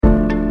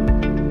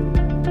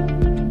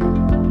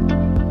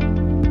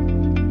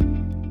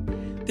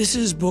This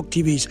is Book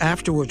TV's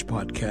Afterwards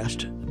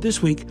podcast.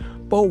 This week,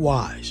 Beau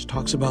Wise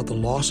talks about the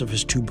loss of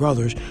his two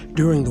brothers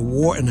during the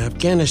war in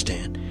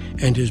Afghanistan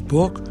and his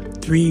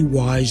book, 3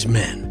 Wise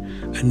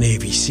Men, a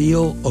Navy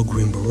SEAL, a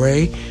Green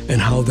Beret,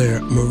 and how their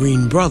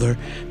Marine brother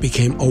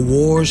became a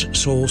war's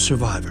sole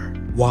survivor.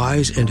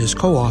 Wise and his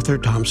co-author,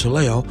 Tom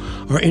Sileo,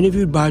 are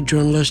interviewed by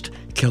journalist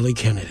Kelly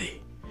Kennedy.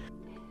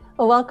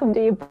 Well, welcome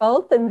to you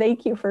both, and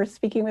thank you for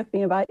speaking with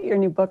me about your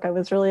new book. I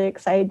was really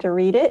excited to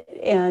read it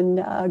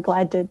and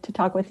glad to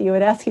talk with you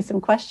and ask you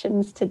some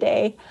questions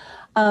today.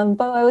 Beau,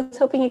 I was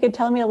hoping you could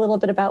tell me a little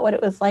bit about what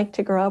it was like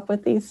to grow up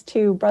with these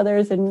two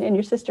brothers and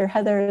your sister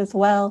Heather as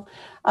well.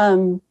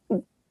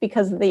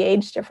 Because of the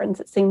age difference,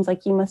 it seems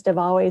like you must have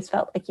always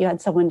felt like you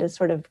had someone to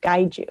sort of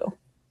guide you.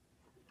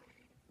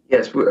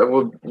 Yes,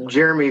 well,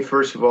 Jeremy,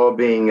 first of all,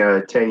 being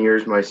 10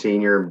 years my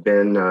senior,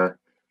 Ben,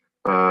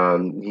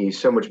 he's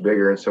so much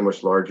bigger and so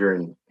much larger,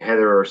 and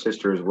Heather, our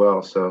sister, as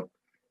well. So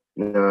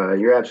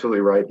you're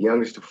absolutely right. The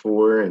youngest of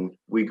four, and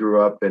we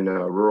grew up in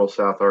rural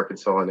South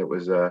Arkansas, and it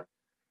was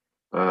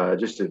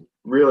just a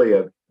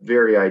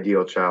very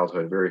ideal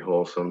childhood, very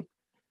wholesome.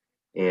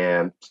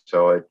 And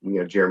so,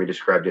 Jeremy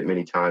described it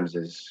many times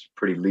as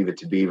pretty Leave It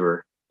to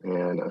Beaver,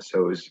 and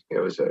so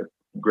it was a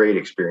great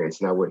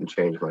experience, and I wouldn't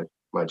change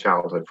my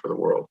childhood for the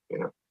world.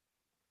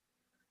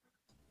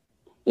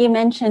 You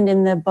mentioned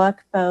in the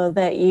book, Beau,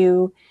 that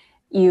you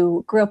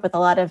grew up with a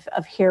lot of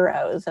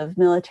heroes, of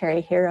military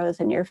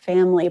heroes in your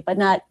family, but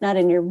not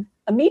in your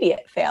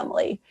immediate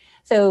family.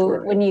 So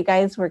right. When you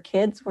guys were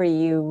kids, were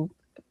you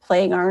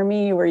playing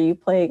Army? Were you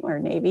playing or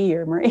Navy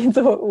or Marines?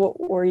 What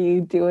were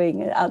you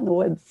doing out in the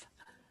woods?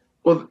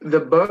 Well, the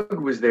bug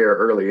was there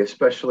early,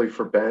 especially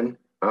for Ben.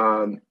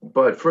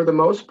 But for the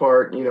most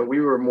part, we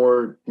were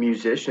more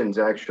musicians,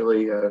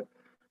 actually. A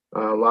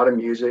lot of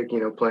music,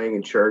 playing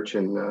in church,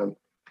 and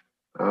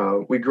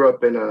we grew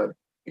up in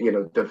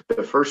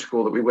the first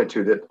school that we went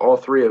to that all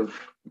three of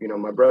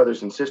my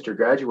brothers and sister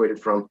graduated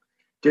from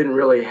didn't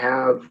really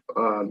have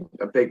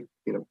a big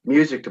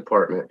music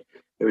department.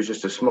 It was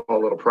just a small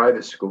little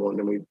private school, and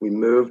then we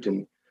moved,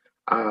 and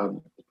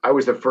I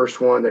was the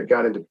first one that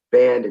got into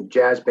band and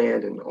jazz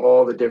band and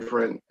all the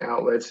different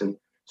outlets, and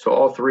so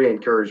all three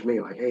encouraged me,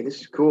 like, hey,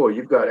 this is cool.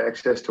 You've got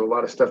access to a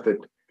lot of stuff that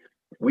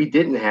we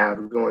didn't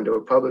have going to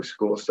a public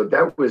school. So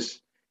that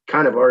was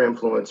kind of our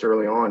influence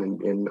early on,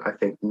 and I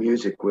think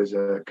music was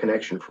a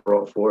connection for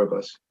all four of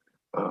us,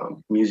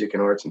 music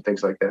and arts and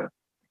things like that.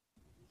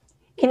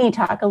 Can you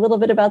talk a little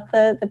bit about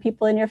the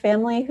people in your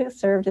family who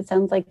served? It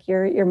sounds like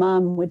your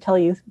mom would tell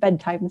you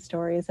bedtime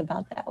stories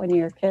about that when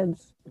you were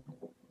kids.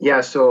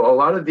 Yeah, so a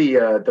lot of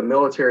the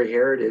military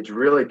heritage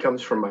really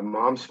comes from my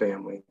mom's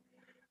family.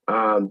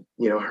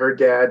 Her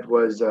dad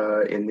was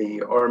in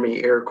the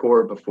Army Air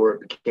Corps before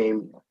it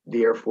became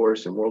the Air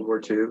Force in World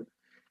War II.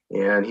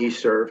 And he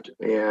served,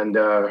 and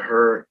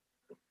her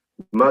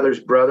mother's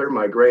brother,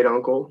 my great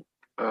uncle,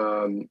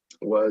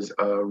 was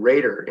a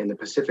raider in the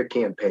Pacific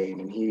Campaign,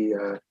 and he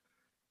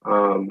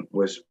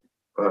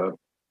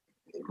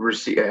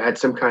had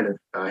some kind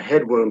of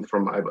head wound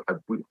from I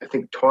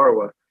think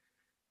Tarawa,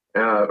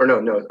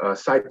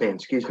 Saipan,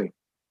 excuse me.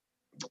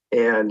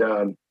 And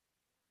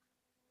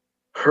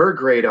her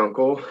great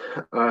uncle,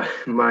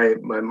 my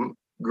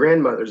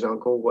grandmother's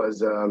uncle,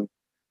 was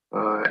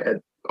at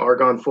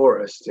Argonne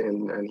Forest,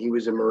 and he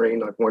was a Marine,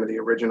 like one of the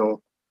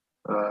original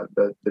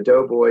the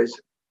doughboys,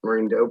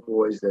 Marine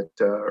doughboys that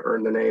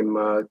earned the name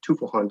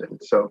Tuffelhunden.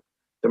 So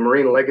the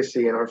Marine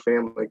legacy in our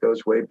family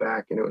goes way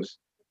back, and it was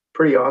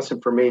pretty awesome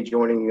for me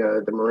joining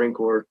the Marine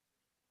Corps,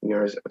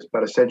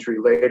 about a century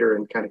later,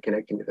 and kind of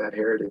connecting to that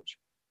heritage.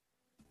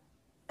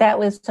 That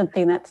was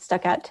something that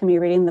stuck out to me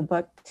reading the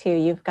book too.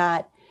 You've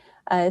got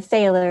a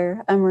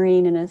sailor, a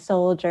Marine, and a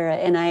soldier,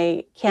 and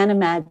I can't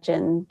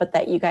imagine but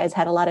that you guys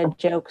had a lot of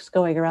jokes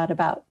going around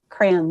about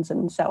crayons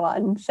and so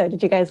on. So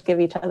did you guys give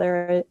each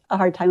other a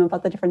hard time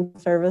about the different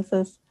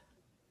services?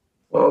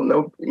 Well,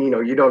 no,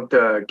 you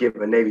don't give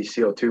a Navy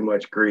SEAL too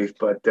much grief,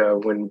 but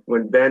when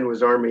Ben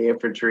was Army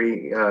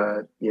infantry,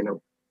 and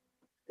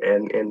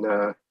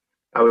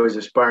I was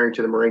aspiring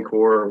to the Marine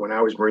Corps when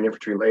I was Marine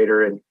infantry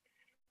later, and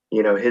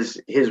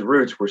his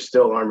roots were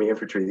still Army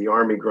infantry, the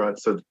Army grunt.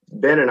 So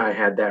Ben and I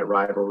had that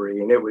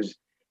rivalry, and it was,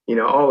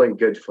 all in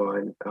good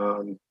fun,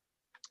 and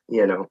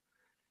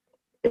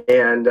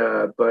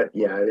but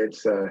yeah,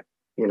 it's,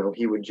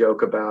 he would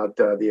joke about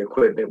the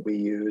equipment we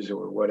use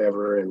or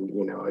whatever. And,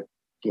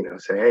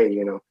 say,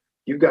 hey,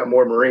 you've got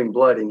more Marine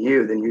blood in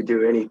you than you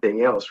do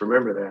anything else.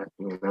 Remember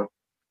that,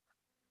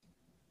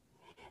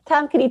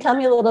 Tom, can you tell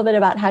me a little bit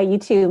about how you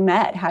two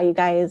met, how you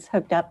guys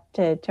hooked up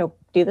to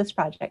do this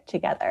project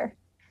together?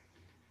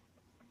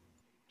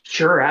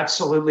 Sure,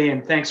 absolutely.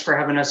 And thanks for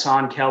having us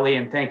on, Kelly,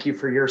 and thank you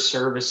for your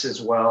service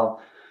as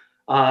well.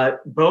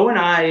 Beau and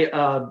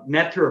I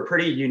met through a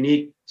pretty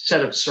unique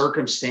set of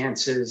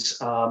circumstances.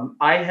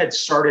 I had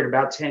started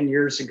about 10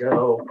 years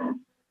ago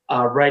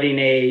writing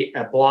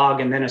a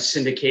blog and then a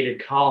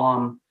syndicated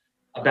column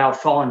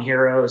about fallen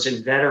heroes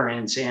and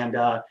veterans. And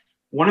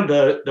one of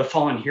the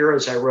fallen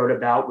heroes I wrote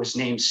about was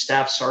named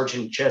Staff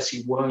Sergeant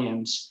Jesse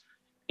Williams.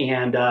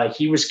 and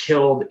he was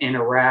killed in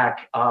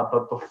Iraq.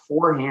 But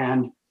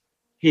beforehand,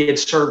 he had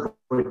served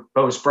with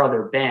Beau's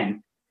brother,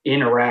 Ben,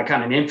 in Iraq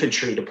on an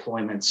infantry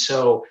deployment.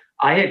 So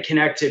I had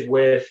connected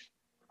with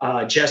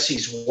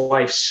Jesse's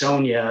wife,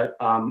 Sonia,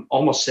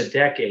 almost a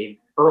decade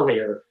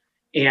earlier.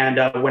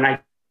 And when I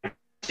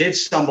did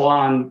stumble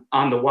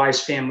on the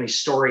Wise family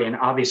story and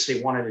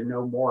obviously wanted to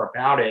know more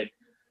about it,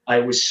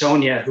 it was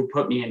Sonia who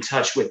put me in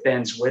touch with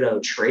Ben's widow,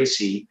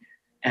 Tracy.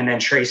 And then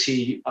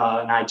Tracy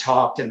and I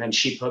talked, and then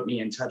she put me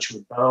in touch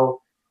with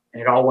Beau,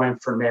 and it all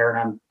went from there.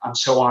 And I'm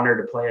so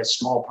honored to play a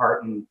small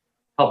part in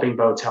helping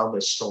Beau tell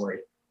this story.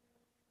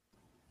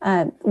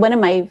 One of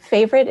my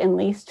favorite and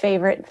least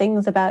favorite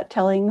things about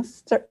telling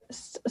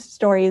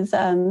stories,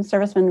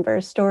 servicemen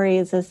verse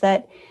stories, is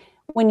that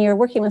when you're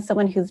working with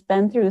someone who's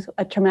been through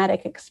a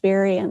traumatic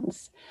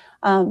experience,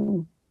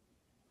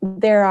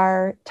 there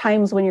are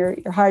times when your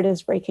heart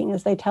is breaking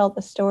as they tell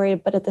the story,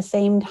 but at the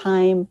same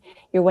time,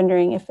 you're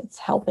wondering if it's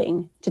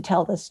helping to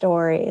tell the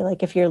story,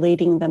 like if you're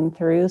leading them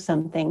through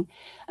something.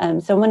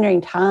 So I'm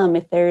wondering, Tom,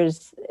 if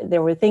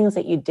there were things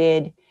that you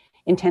did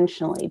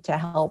intentionally to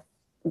help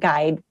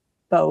guide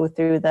Beau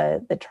through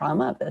the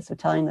trauma of this, of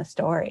telling the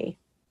story.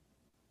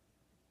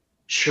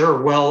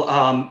 Sure. Well,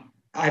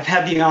 I've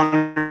had the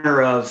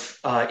honor of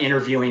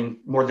interviewing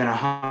more than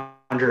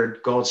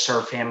 100 Gold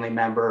Star family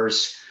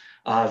members.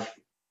 I've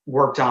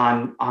worked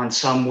on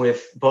some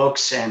with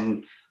books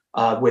and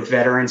with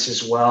veterans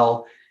as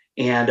well.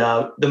 And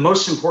the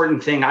most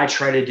important thing I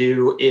try to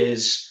do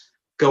is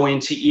go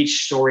into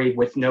each story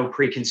with no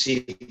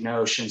preconceived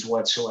notions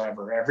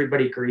whatsoever.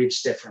 Everybody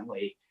grieves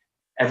differently.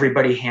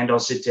 Everybody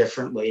handles it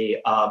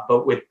differently.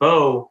 But with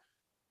Beau,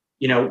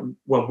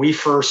 when we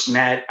first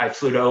met, I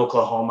flew to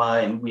Oklahoma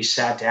and we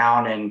sat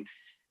down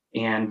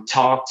and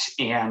talked.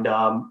 And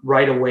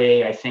right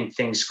away, I think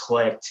things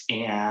clicked.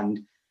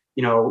 And,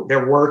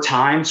 there were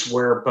times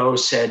where Beau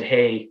said,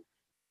 hey,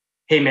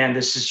 man,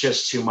 this is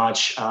just too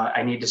much.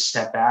 I need to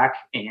step back.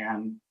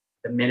 And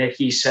the minute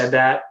he said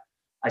that,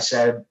 I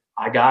said,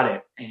 I got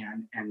it,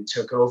 and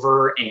took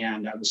over.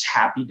 And I was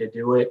happy to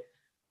do it,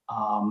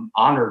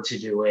 honored to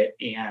do it.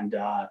 And,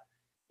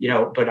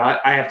 but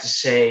I have to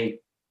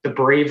say, the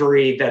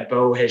bravery that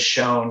Beau has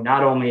shown,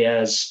 not only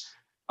as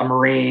a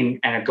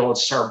Marine and a Gold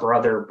Star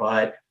brother,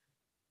 but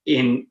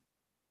in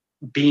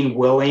being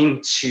willing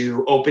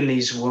to open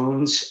these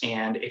wounds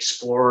and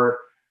explore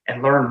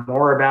and learn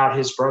more about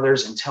his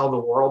brothers and tell the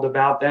world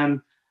about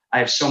them. I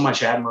have so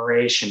much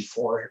admiration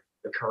for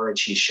the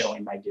courage he's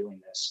showing by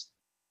doing this.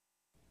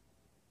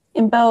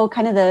 And Beau,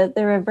 kind of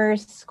the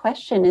reverse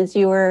question is,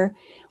 you were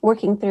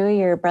working through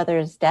your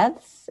brother's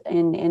deaths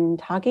and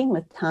talking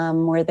with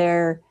Tom. Were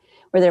there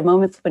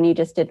moments when you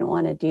just didn't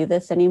want to do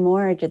this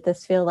anymore? Or did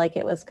this feel like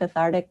it was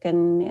cathartic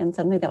and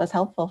something that was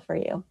helpful for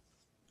you?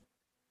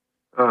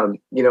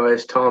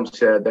 As Tom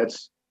said,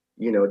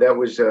 that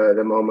was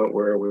the moment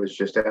where it was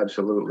just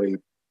absolutely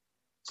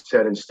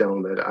set in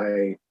stone that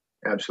I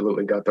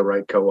absolutely got the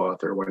right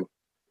co-author when,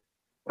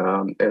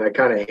 and I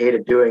kind of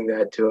hated doing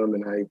that to him.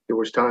 And there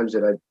was times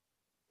that I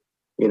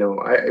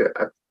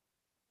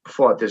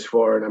fought this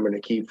far and I'm going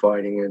to keep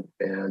fighting it.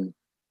 And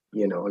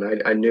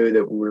I knew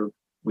that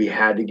we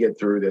had to get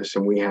through this,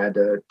 and we had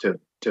to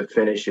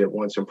finish it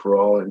once and for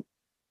all and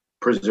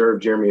preserve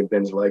Jeremy and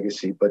Ben's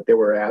legacy. But there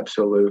were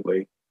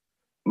absolutely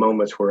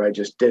moments where I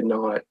just did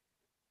not,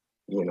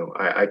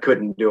 I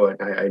couldn't do it.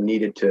 I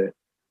needed to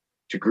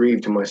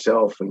grieve to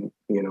myself and,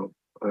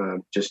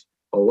 just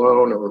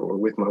alone or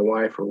with my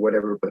wife or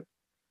whatever. But,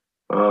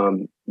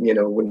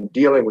 when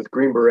dealing with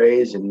Green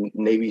Berets and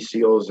Navy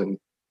SEALs, and,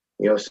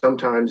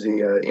 sometimes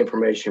the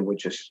information would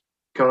just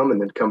come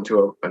and then come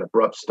to an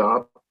abrupt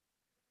stop.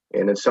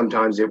 And then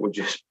sometimes it would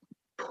just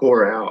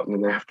pour out.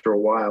 And then after a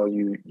while,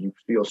 you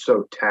feel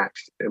so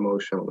taxed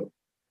emotionally.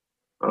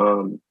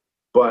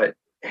 But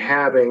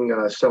having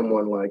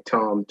someone like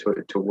Tom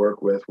to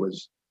work with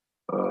was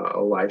a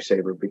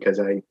lifesaver, because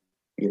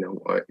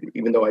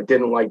even though I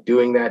didn't like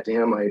doing that to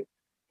him, I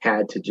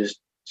had to just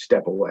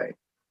step away.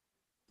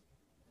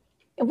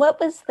 What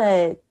was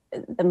the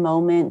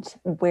moment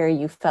where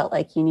you felt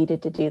like you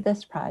needed to do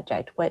this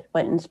project? What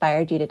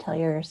inspired you to tell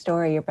your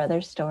story, your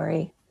brother's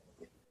story?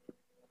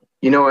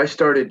 I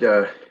started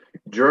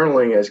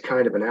journaling as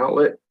kind of an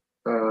outlet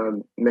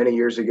many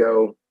years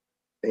ago,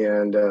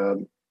 and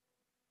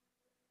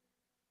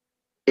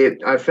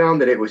I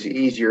found that it was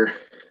easier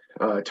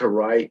to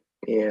write,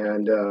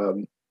 and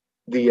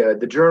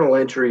the journal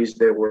entries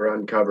that were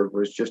uncovered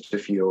was just a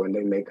few, and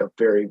they make up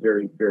very,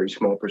 very, very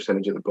small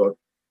percentage of the book.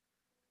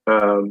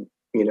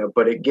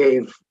 But it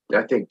gave,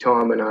 I think,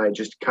 Tom and I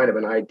just kind of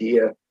an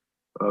idea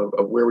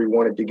of where we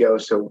wanted to go.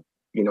 So,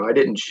 I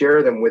didn't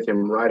share them with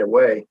him right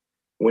away.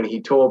 When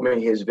he told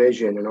me his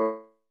vision, and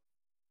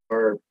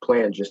our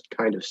plan just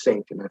kind of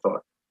synced, and I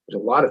thought,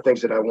 there's a lot of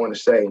things that I want to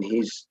say, and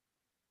he's,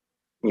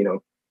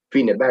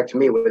 feeding it back to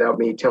me without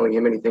me telling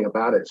him anything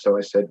about it. So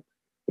I said,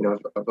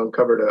 I've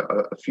uncovered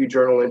a few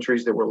journal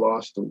entries that were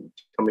lost, and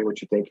tell me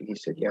what you think. And he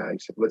said, yeah. He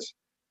said,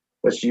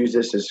 let's use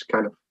this as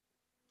kind of,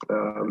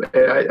 and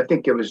I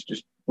think it was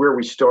just where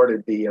we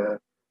started the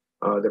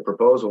the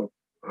proposal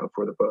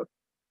for the book.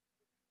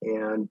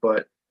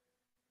 But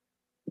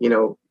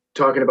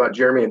talking about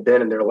Jeremy and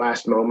Ben in their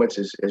last moments,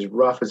 as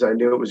rough as I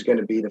knew it was going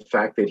to be, the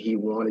fact that he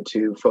wanted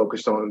to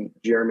focus on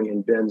Jeremy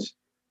and Ben's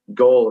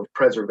goal of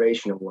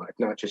preservation of life,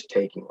 not just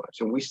taking lives.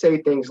 And we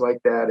say things like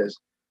that as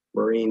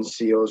Marines,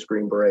 SEALs,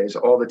 Green Berets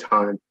all the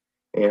time,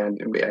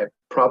 and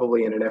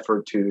probably in an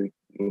effort to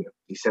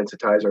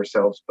desensitize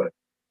ourselves. But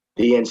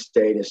the end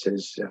status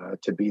is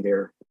to be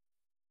there,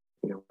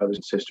 brothers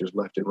and sisters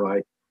left and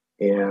right,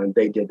 and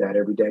they did that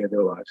every day of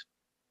their lives.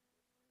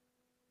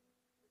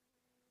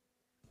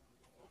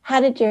 How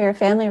did your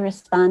family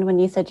respond when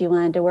you said you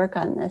wanted to work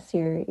on this?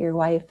 Your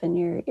wife and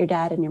your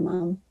dad and your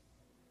mom.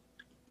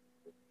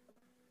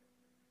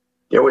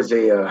 There was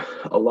a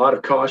lot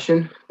of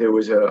caution. There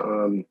was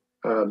a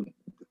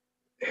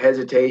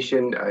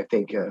hesitation. I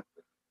think a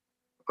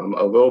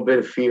little bit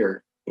of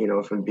fear.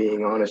 If I'm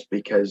being honest,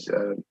 because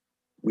it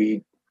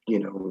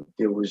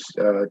was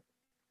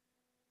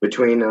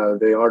between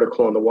the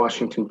article in the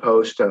Washington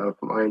Post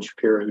from Ian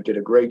Shapiro, who did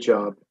a great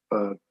job,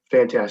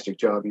 fantastic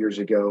job years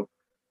ago.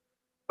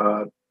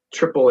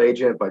 Triple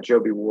Agent by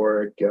Joby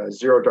Warwick,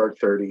 Zero Dark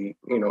 30,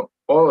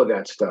 all of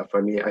that stuff. I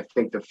mean, I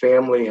think the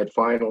family had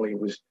finally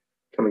was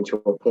coming to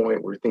a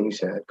point where things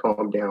had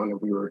calmed down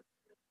and we were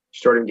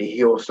starting to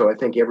heal. So I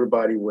think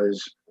everybody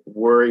was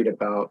worried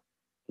about,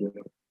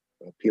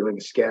 peeling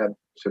the scab,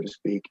 so to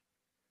speak.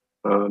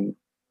 But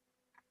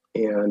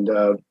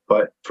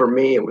for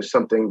me, it was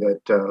something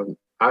that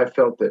I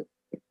felt that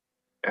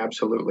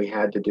absolutely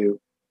had to do.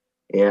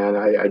 And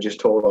I just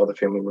told all the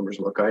family members,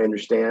 look, I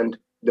understand.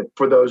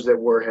 For those that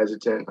were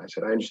hesitant, I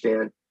said, I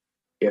understand.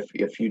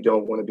 If you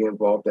don't want to be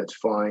involved, that's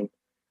fine.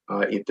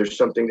 If there's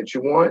something that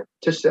you want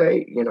to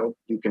say,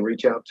 you can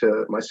reach out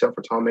to myself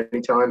or Tom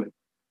anytime, of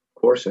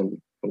course, and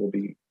we'll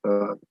be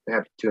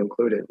happy to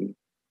include it and,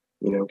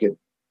 get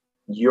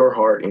your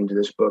heart into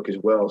this book as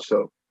well.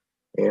 So,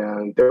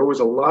 and there was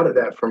a lot of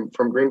that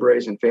from Green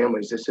Berets and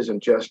families. This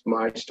isn't just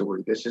my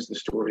story. This is the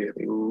story of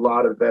a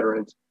lot of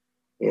veterans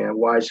and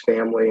Wise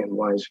family and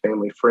Wise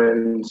family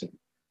friends.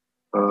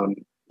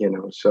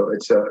 So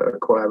it's a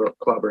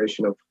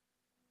collaboration of,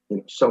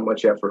 so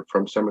much effort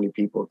from so many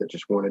people that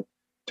just wanted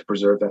to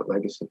preserve that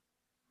legacy.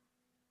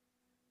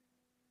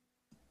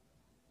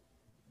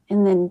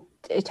 And then,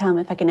 Tom,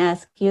 if I can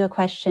ask you a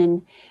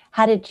question,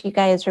 how did you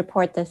guys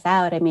report this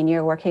out? I mean,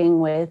 you're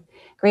working with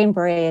Green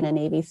Beret and a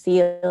Navy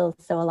SEAL,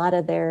 so a lot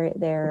of their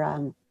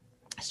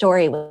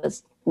story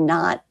was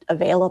not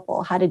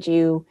available. How did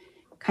you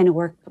kind of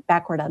work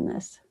backward on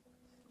this?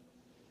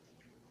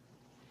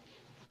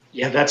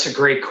 Yeah, that's a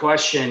great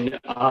question.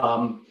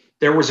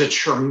 There was a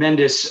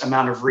tremendous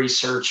amount of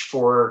research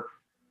for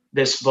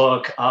this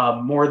book,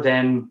 more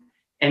than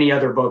any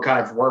other book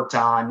I've worked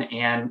on.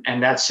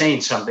 And that's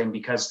saying something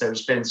because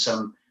there's been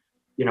some,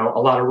 a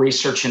lot of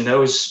research in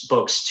those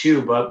books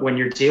too. But when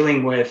you're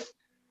dealing with,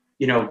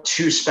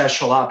 two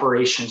special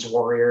operations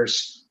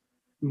warriors,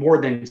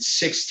 more than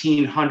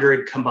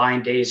 1,600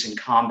 combined days in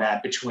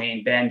combat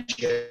between Ben,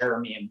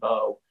 Jeremy, and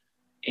Beau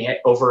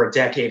over a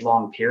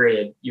decade-long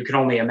period, you can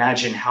only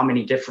imagine how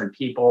many different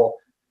people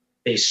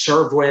they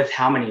served with,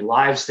 how many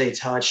lives they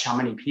touched, how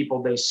many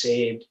people they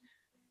saved.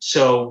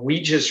 So we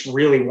just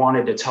really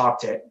wanted to talk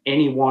to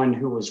anyone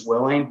who was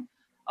willing.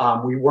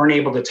 We weren't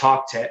able to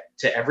talk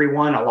to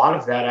everyone. A lot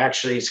of that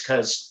actually is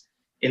because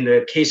in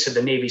the case of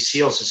the Navy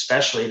SEALs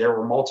especially, there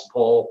were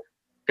multiple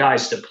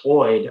guys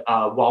deployed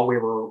while we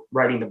were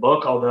writing the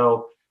book,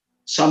 although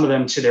some of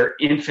them, to their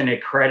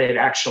infinite credit,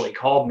 actually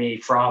called me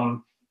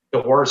from the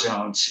war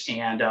zones.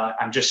 And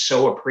I'm just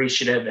so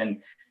appreciative.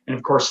 And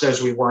of course,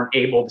 those we weren't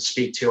able to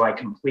speak to, I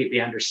completely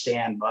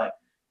understand. But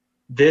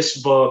this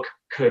book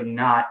could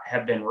not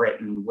have been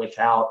written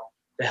without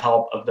the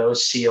help of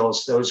those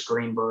SEALs, those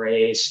Green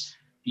Berets,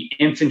 the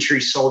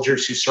infantry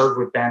soldiers who served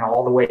with Ben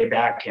all the way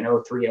back in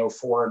 03,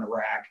 04 in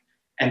Iraq.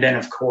 And then,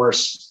 of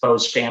course,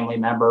 Beau's family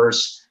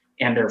members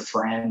and their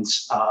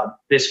friends.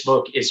 This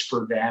book is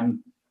for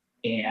them.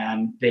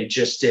 And they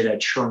just did a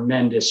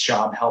tremendous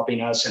job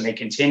helping us. And they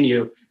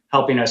continue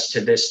helping us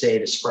to this day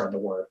to spread the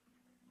word.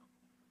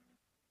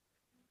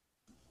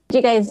 Did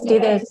you guys do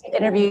those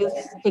interviews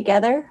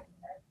together?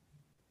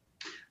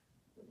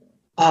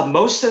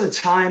 Most of the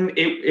time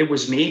it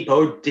was me.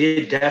 Beau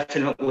did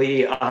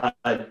definitely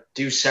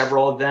do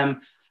several of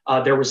them.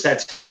 There was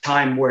that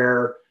time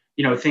where,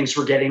 things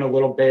were getting a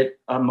little bit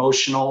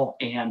emotional,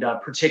 and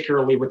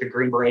particularly with the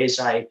Green Berets,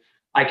 I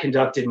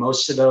conducted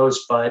most of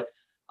those, but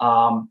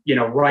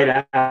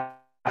right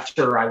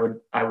after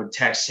I would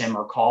text him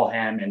or call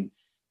him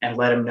and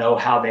let him know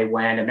how they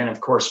went. And then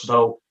of course,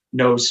 Beau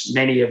knows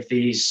many of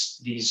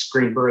these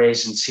Green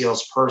Berets and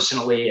SEALs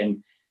personally,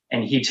 and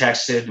he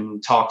texted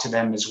and talked to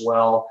them as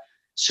well.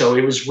 So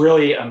it was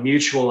really a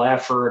mutual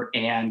effort,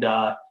 and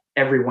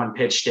everyone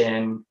pitched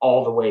in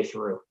all the way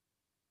through.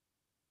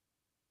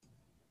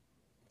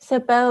 So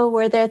Beau,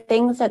 were there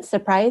things that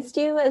surprised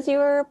you as you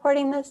were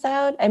reporting this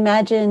out? I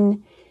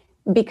imagine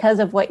because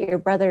of what your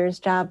brother's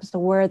jobs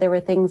were, there were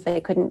things they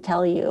couldn't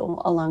tell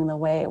you along the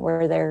way.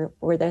 Were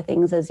there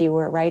things as you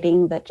were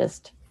writing that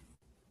just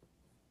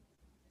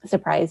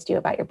surprised you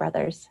about your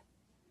brothers?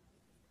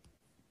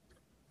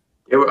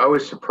 I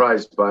was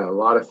surprised by a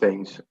lot of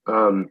things.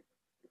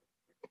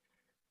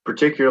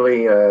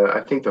 Particularly,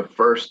 I think the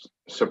first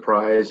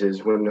surprise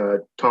is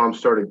when Tom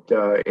started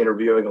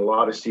interviewing a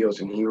lot of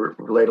SEALs, and he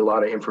relayed a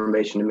lot of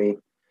information to me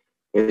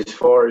as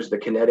far as the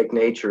kinetic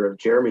nature of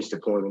Jeremy's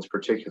deployments,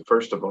 particularly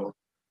first of all.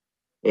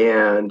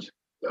 And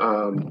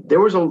there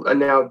was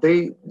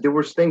there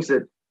was things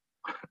that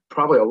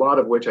probably a lot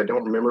of which I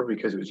don't remember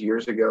because it was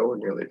years ago,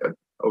 nearly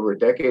over a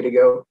decade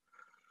ago.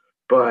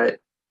 But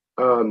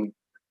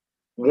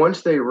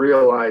once they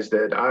realized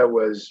that I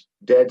was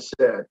dead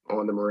set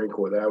on the Marine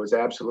Corps, that I was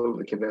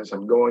absolutely convinced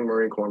I'm going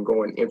Marine Corps, I'm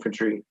going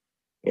infantry,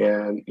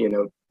 and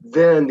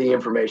then the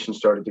information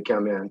started to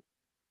come in.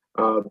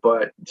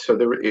 But so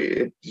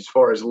as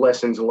far as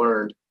lessons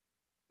learned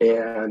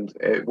and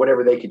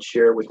whatever they could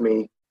share with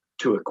me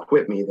to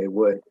equip me, they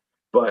would.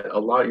 But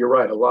you're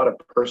right, a lot of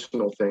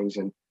personal things,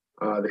 and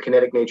the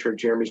kinetic nature of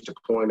Jeremy's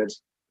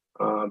deployments,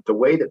 the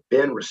way that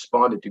Ben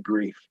responded to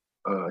grief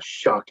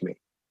shocked me.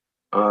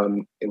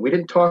 And we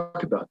didn't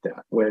talk about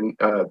that when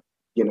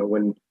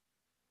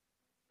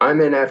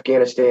I'm in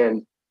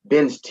Afghanistan,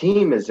 Ben's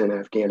team is in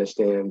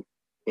Afghanistan,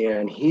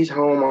 and he's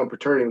home on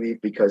paternity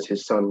leave because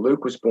his son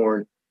Luke was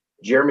born.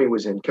 Jeremy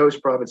was in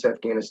Coast Province,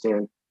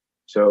 Afghanistan.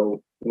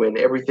 So when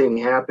everything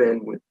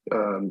happened with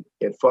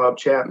at Fob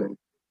Chapman,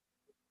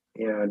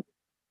 and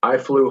I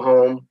flew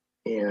home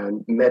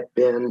and met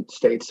Ben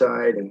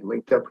stateside and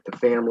linked up with the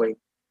family,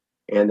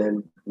 and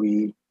then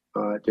we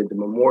did the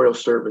memorial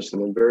service,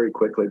 and then very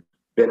quickly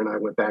Ben and I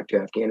went back to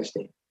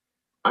Afghanistan.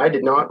 I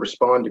did not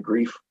respond to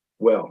grief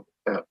well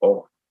at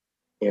all,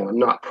 and I'm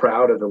not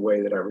proud of the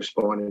way that I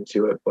responded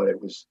to it, but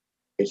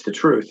it's the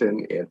truth,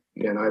 and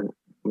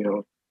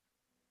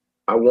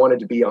I wanted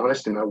to be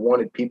honest, and I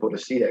wanted people to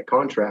see that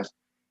contrast.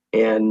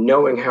 And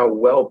knowing how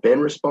well Ben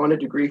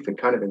responded to grief and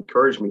kind of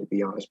encouraged me to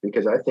be honest,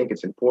 because I think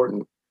it's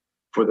important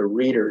for the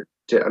reader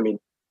to,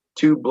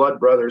 two blood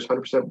brothers,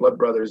 100% blood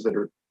brothers that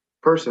are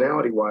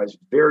personality-wise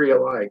very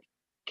alike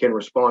can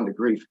respond to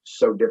grief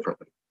so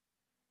differently.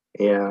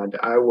 And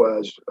I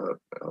was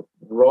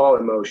raw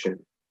emotion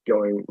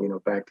going,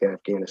 back to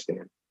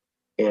Afghanistan.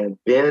 And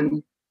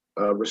Ben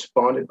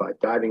responded by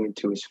diving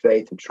into his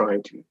faith and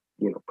trying to,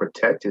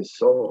 protect his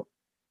soul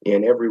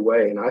in every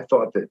way. And I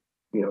thought that,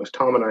 as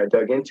Tom and I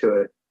dug into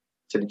it,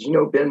 said, did you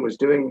know Ben was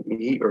doing,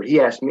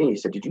 he asked me, he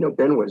said, did you know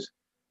Ben was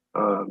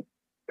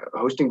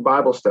hosting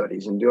Bible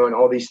studies and doing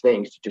all these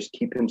things to just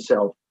keep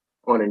himself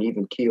on an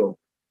even keel?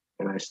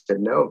 And I said,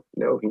 no,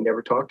 he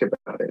never talked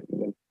about it.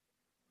 And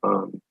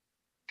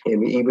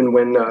even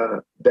when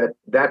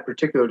that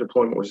particular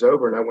deployment was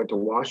over and I went to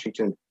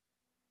Washington,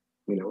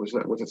 it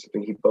wasn't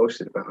something he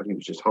boasted about. He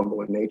was just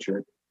humble in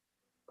nature,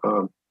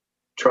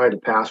 tried to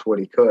pass what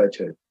he could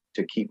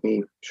to keep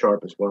me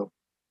sharp as well.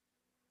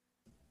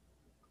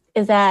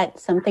 Is that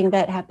something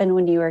that happened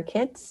when you were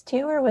kids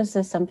too, or was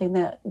this something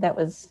that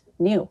was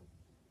new?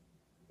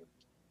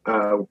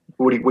 What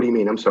do you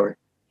mean? I'm sorry.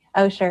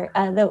 Oh, sure.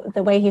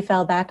 The way he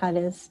fell back on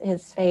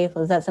his faith,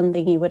 was that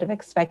something he would have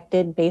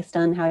expected based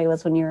on how he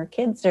was when you were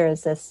kids, or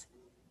is this?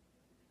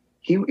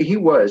 He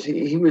was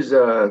he's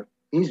a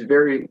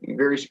very,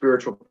 very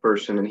spiritual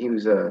person, and he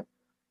was a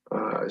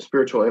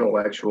spiritual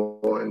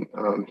intellectual, and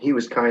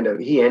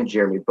he and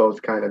Jeremy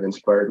both kind of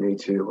inspired me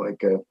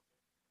to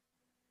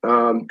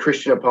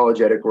Christian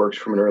apologetic works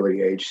from an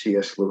early age,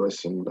 C.S.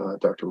 Lewis and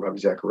Dr. Ravi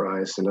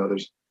Zacharias and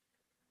others.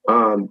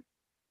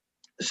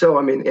 So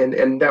and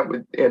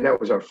that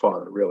was our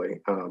father,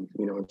 really.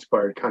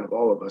 Inspired kind of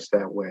all of us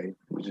that way.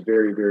 It was a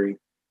very, very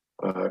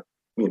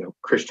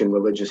Christian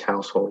religious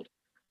household.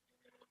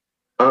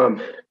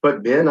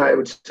 But Ben, I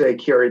would say,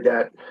 carried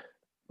that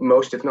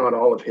most, if not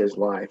all, of his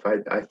life.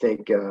 I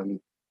think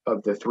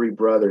of the three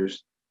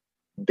brothers,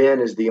 Ben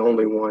is the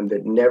only one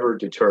that never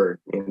deterred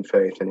in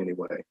faith in any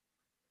way.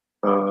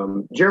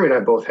 Jeremy and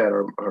I both had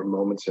our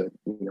moments of,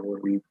 where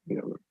we,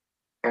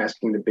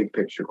 asking the big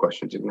picture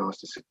questions of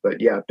Gnosticism.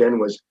 But yeah, Ben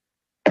was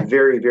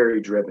very,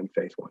 very driven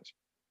faith-wise.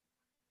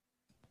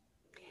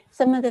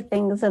 Some of the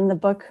things in the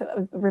book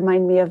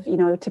remind me of,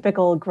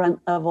 typical grunt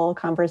level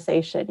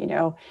conversation.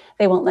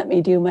 They won't let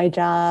me do my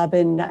job,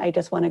 and I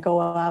just want to go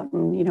out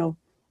and,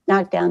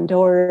 knock down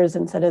doors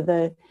instead of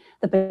the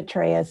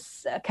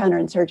Petraeus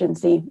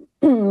counterinsurgency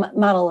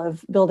model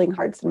of building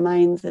hearts and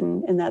minds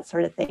and that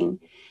sort of thing.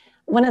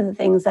 One of the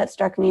things that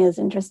struck me as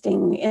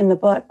interesting in the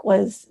book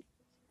was,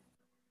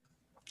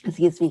 one of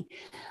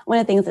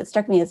the things that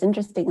struck me as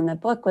interesting in the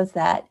book was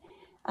that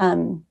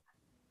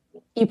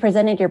you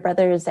presented your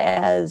brothers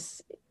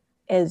as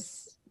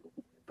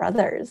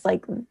brothers.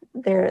 Like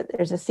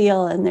there's a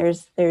SEAL and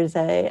there's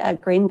a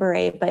Green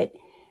Beret, but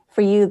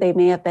for you they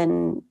may have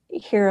been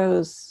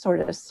heroes,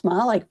 sort of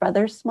small, like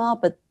brothers small,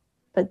 but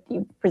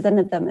you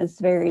presented them as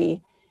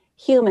very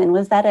human.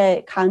 Was that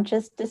a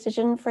conscious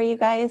decision for you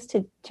guys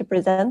to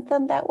present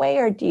them that way,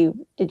 or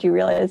did you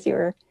realize you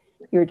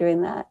were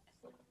doing that?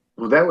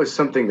 Well, that was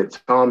something that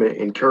Tom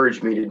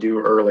encouraged me to do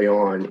early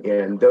on,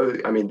 and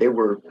those, I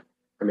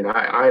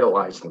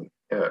idolized them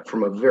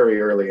from a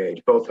very early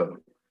age, both of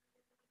them.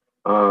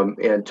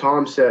 And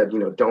Tom said,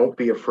 don't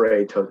be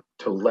afraid to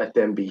let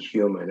them be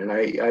human. And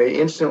I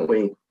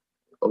instantly,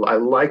 I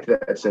like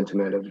that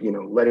sentiment of,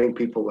 letting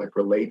people like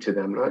relate to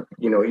them, not,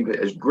 even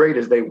as great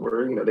as they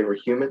were, they were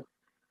human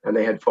and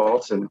they had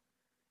faults. And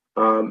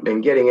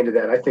getting into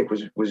that, I think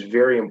was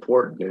very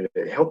important.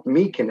 It helped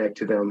me connect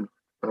to them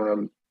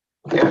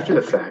after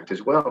the fact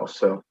as well.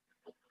 So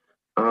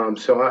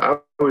I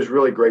was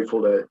really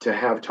grateful to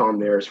have Tom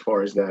there as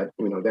far as that,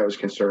 that was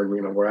concerned,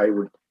 where I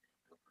would,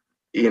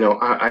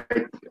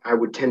 I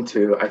would tend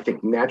to, I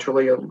think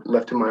naturally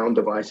left to my own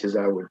devices,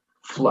 I would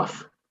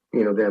fluff,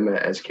 them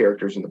as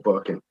characters in the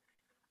book.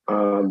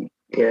 And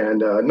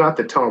not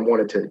that Tom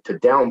wanted to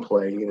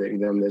downplay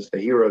them as the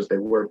heroes they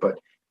were, but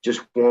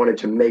just wanted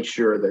to make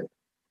sure that,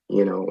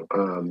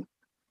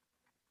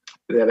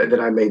 that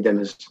I made them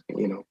as,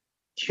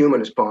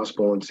 human as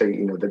possible and say,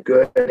 the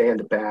good and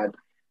the bad.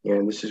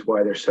 And this is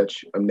why they're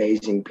such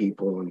amazing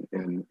people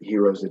and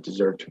heroes that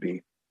deserve to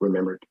be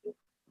remembered.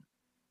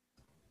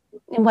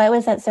 And why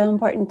was that so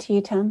important to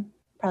you, Tom?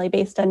 Probably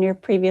based on your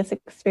previous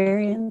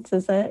experience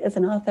as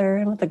an author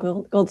and with the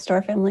Gold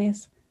Star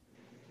families.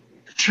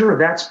 Sure,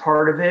 that's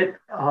part of it.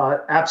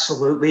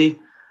 Absolutely.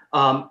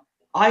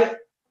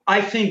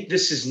 I think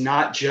this is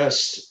not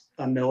just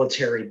a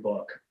military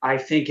book. I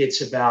think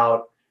it's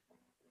about,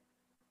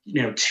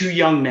 two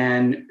young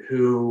men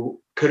who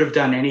could have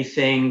done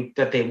anything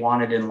that they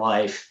wanted in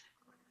life,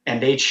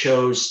 and they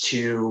chose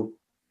to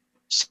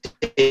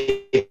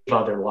save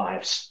other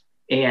lives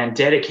and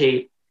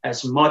dedicate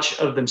as much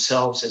of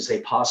themselves as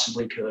they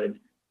possibly could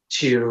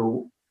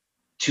to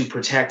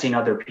protecting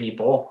other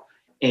people.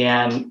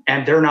 And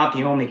they're not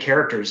the only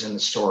characters in the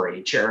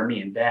story.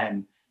 Jeremy and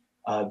Ben,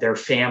 their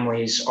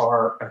families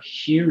are a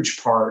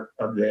huge part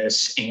of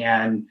this.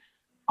 And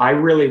I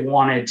really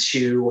wanted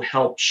to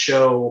help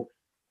show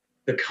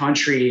the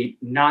country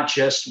not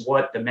just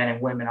what the men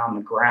and women on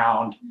the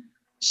ground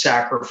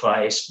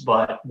sacrifice,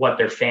 but what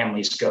their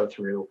families go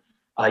through.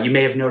 You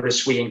may have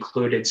noticed we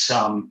included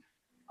some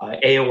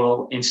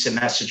AOL Instant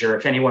Messenger,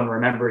 if anyone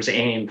remembers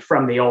AIM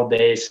from the old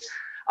days,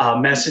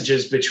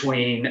 messages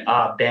between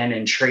Ben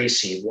and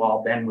Tracy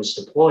while Ben was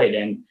deployed.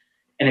 And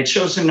it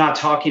shows them not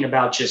talking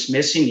about just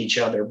missing each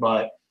other,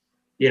 but,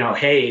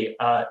 hey,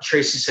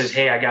 Tracy says,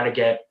 hey, I got to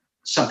get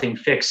something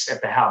fixed at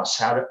the house.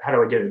 How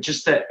do I do it?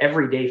 Just the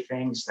everyday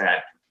things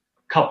that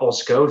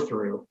couples go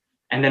through.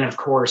 And then, of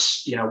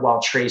course,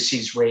 while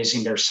Tracy's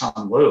raising their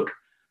son, Luke.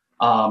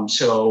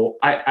 So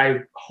I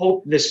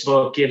hope this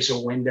book gives a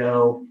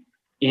window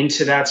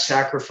into that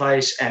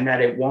sacrifice, and that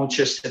it won't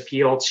just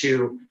appeal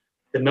to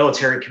the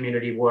military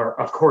community, where,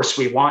 of course,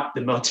 we want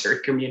the military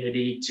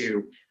community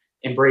to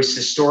embrace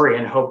the story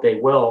and hope they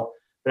will.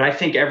 But I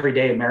think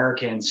everyday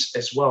Americans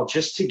as well,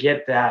 just to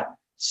get that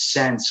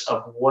sense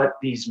of what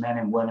these men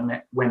and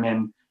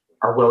women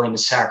are willing to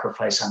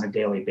sacrifice on a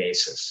daily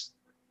basis.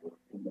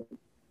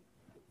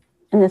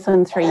 And this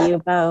one's for you,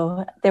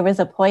 Beau. There was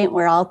a point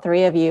where all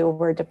three of you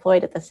were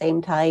deployed at the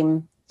same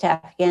time to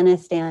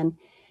Afghanistan.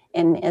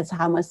 And as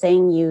Tom was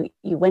saying,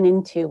 you went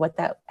into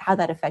how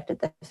that affected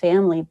the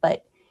family,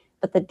 but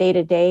the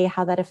day-to-day,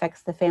 how that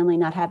affects the family,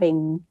 not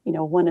having,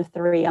 one of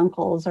three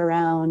uncles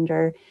around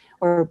or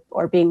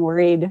being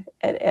worried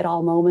at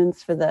all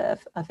moments for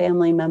a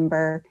family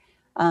member.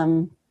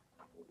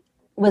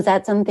 Was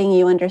that something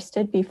you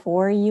understood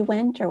before you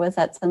went, or was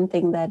that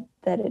something that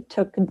it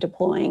took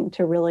deploying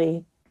to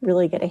really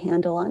get a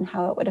handle on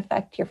how it would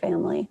affect your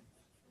family?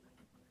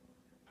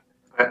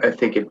 I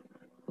think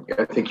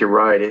you're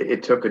right.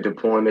 It took a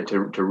deployment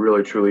to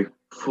really, truly,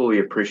 fully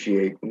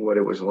appreciate what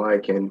it was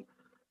like. And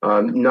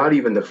not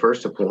even the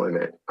first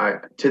deployment.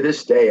 To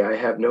this day, I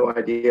have no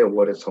idea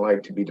what it's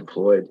like to be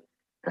deployed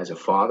as a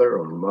father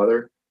or a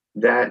mother.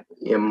 That,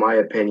 in my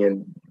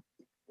opinion,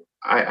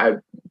 I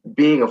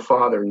being a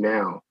father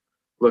now,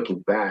 looking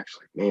back, it's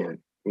like, man,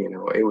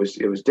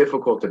 it was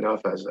difficult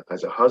enough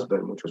as a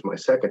husband, which was my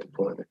second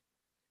deployment.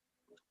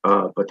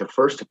 But the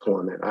first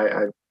deployment,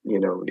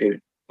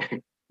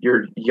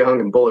 you're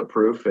young and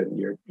bulletproof, and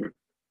you're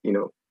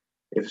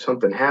if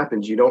something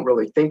happens, you don't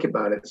really think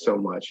about it so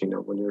much,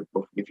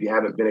 if you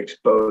haven't been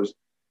exposed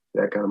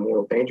to that kind of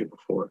moral danger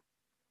before.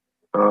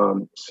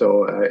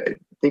 So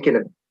thinking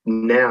of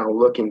now,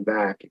 looking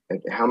back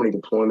at how many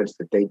deployments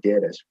that they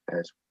did as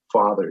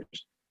fathers,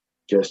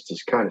 just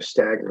is kind of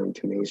staggering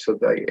to me. So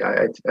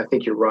I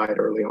think you're right.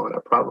 Early on, I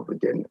probably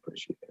didn't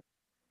appreciate it.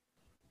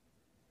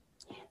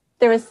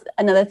 There was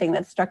another thing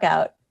that stuck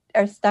out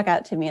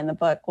to me in the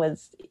book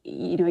was,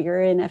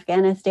 you're in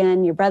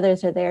Afghanistan, your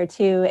brothers are there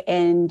too,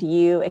 and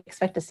you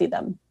expect to see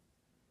them.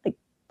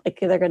 Like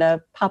they're going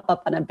to pop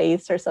up on a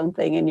base or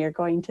something, and you're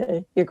going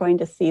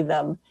to see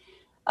them.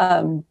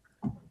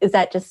 Is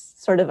that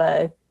just sort of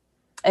a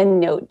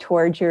note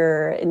towards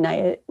your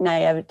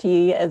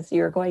naivety as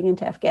you're going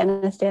into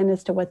Afghanistan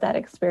as to what that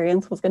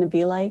experience was going to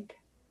be like?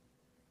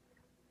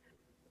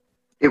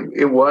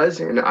 It was,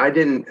 and I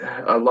didn't,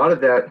 a lot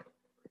of that,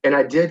 and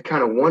I did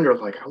kind of wonder,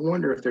 I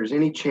wonder if there's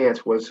any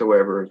chance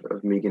whatsoever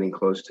of me getting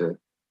close to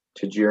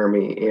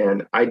Jeremy.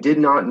 And I did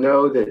not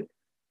know that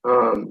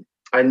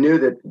I knew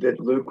that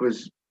Luke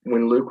was,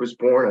 when Luke was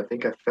born, I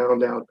think I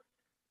found out,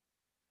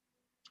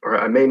 or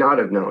I may not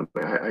have known.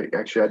 I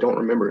actually, I don't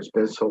remember. It's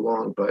been so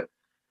long, but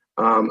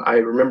I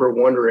remember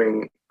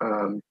wondering,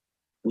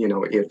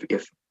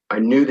 if I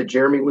knew that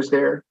Jeremy was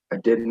there, I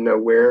didn't know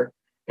where,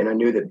 and I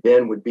knew that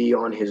Ben would be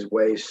on his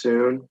way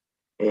soon.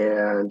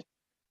 And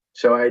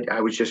so I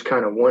was just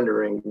kind of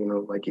wondering,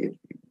 like,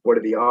 what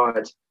are the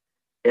odds?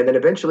 And then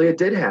eventually it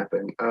did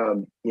happen,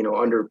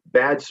 under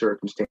bad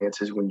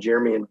circumstances when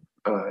Jeremy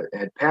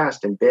had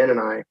passed, and Ben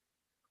and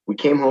we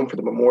came home for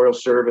the memorial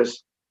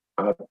service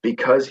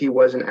because he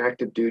wasn't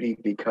active duty,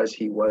 because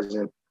he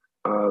wasn't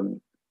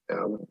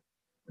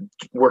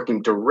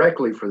working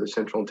directly for the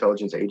Central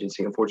Intelligence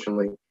Agency.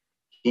 Unfortunately,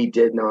 he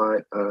did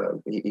not,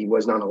 he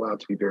was not allowed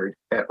to be buried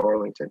at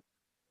Arlington,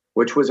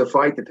 which was a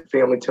fight that the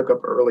family took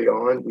up early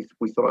on.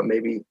 We thought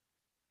maybe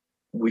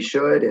we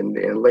should,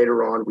 and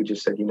later on we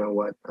just said, you know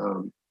what,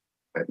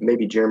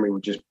 maybe Jeremy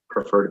would just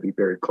prefer to be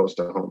buried close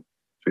to home.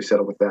 So we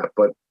settled with that.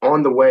 But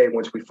on the way,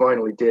 once we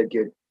finally did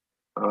get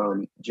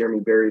Jeremy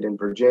buried in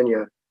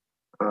Virginia,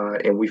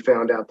 and we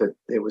found out that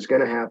it was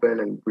going to happen,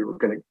 and we were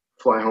going to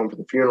fly home for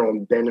the funeral,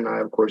 and Ben and I,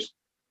 of course,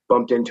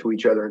 bumped into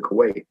each other in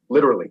Kuwait,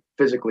 literally,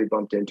 physically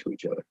bumped into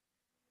each other.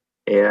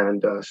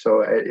 And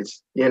so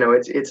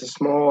it's a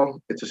small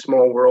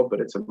world, but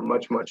it's a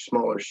much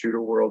smaller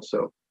shooter world.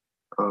 So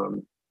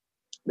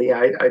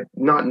I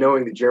not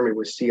knowing that Jeremy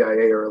was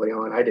CIA early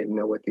on, I didn't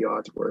know what the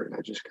odds were, and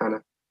I just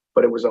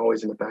but it was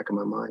always in the back of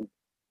my mind.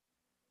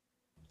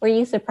 Were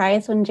you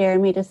surprised when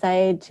Jeremy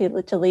decided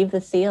to leave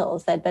the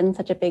SEALs? That had been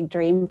such a big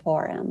dream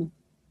for him.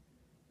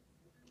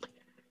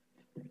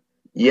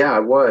 Yeah, I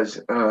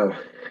was,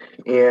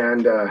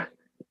 and I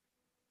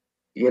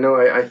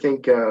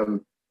think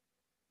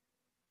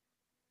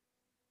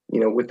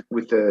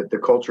with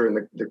the culture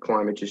and the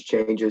climate just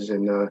changes,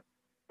 and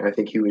I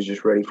think he was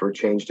just ready for a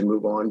change to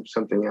move on,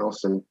 something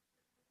else. And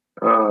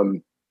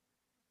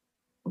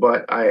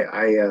but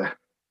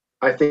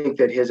I think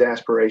that his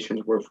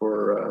aspirations were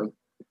for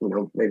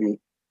maybe,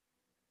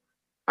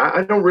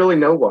 I don't really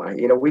know why.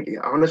 We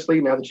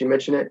honestly, now that you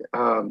mention it,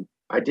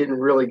 I didn't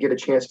really get a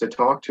chance to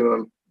talk to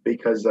him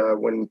because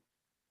when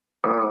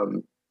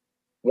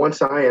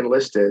once I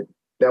enlisted,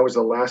 that was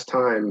the last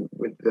time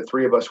the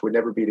three of us would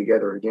never be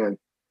together again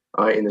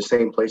in the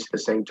same place at the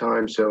same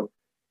time. So,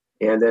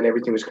 and then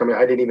everything was coming.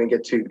 I didn't even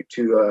get to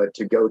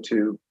go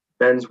to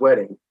Ben's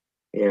wedding,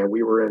 and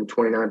we were in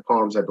 29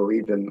 Palms, I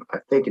believe, in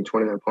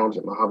 29 Palms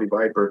at Mojave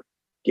Viper,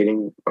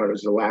 it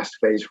was the last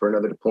phase for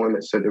another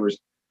deployment. So there was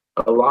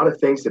a lot of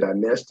things that I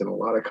missed and a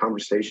lot of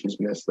conversations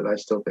missed that I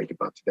still think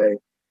about today.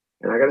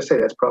 And I got to say,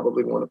 that's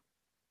probably one of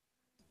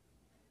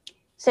them.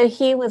 So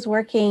he was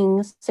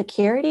working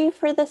security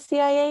for the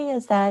CIA?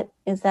 Is that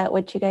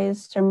what you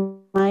guys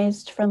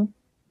surmised from?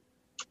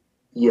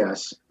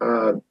 Yes.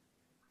 Call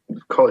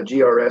it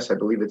GRS. I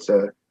believe it's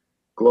a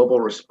global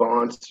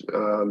response,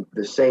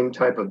 the same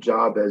type of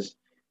job as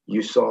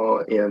you saw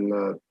in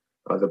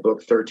the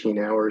book 13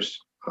 Hours.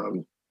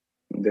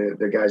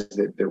 The guys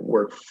that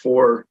work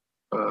for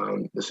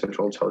the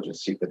Central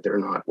Intelligence, but they're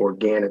not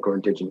organic or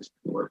indigenous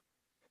work,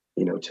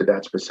 to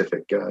that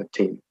specific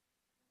team.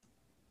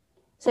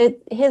 So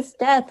his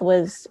death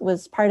was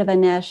part of a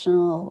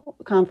national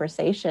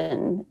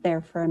conversation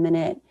there for a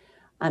minute.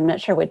 I'm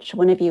not sure which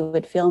one of you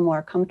would feel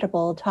more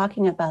comfortable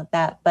talking about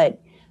that, but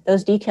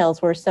those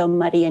details were so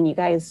muddy, and you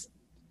guys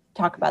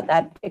talk about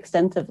that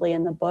extensively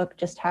in the book,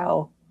 just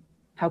how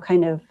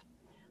kind of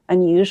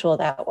unusual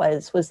that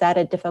was. Was that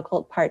a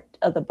difficult part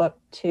of the book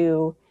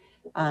to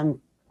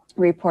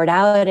report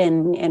out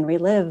and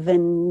relive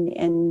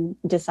and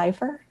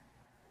decipher?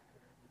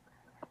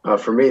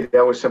 For me,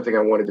 that was something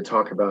I wanted to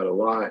talk about a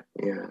lot,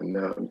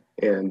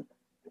 and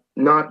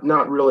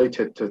not really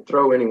to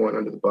throw anyone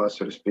under the bus,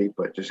 so to speak,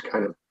 but just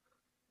kind of,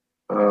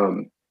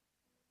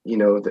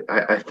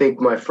 I think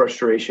my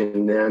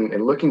frustration then,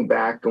 and looking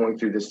back, going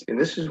through this, and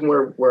this is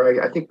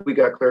where I think we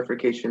got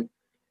clarification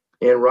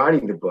in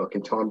writing the book,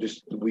 and Tom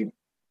we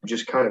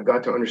just kind of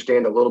got to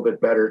understand a little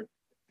bit better.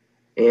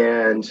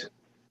 And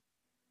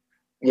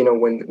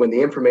when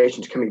the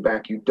information's coming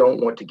back, you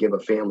don't want to give a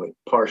family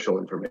partial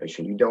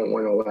information. You don't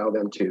want to allow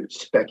them to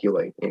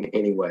speculate in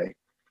any way.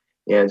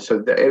 And so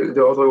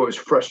although it was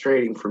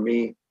frustrating for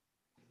me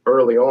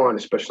early on,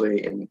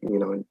 especially in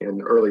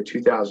early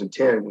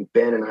 2010, when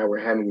Ben and I were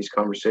having these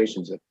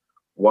conversations of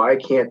why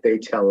can't they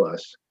tell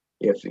us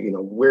if,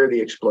 where the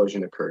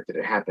explosion occurred? Did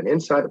it happen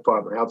inside the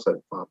FOB or outside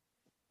the FOB?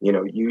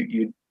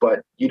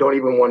 But you don't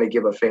even want to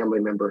give a family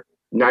member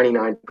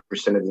 99%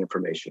 of the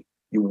information.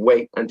 You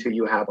wait until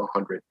you have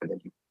 100 and then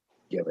you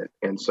give it.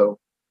 And so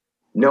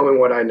knowing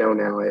what I know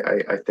now,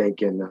 I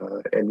think,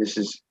 and this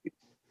is,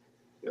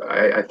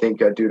 I think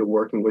due to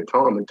working with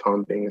Tom, and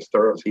Tom being as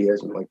thorough as he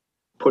is, and like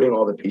putting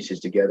all the pieces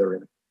together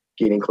and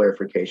getting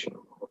clarification.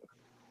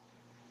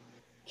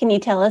 Can you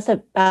tell us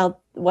about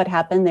what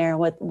happened there?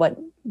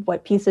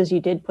 What pieces you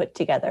did put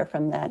together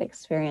from that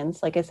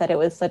experience? Like I said, it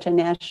was such a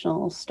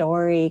national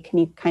story. Can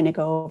you kind of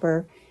go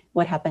over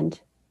what happened?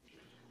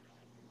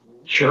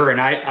 Sure.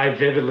 And I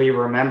vividly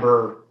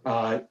remember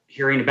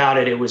hearing about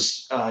it. It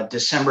was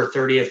December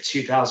 30th,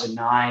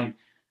 2009,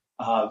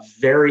 a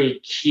very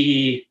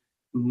key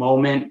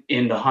moment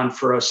in the hunt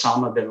for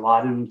Osama bin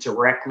Laden,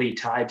 directly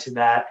tied to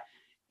that.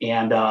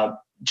 And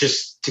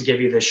just to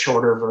give you the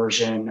shorter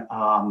version,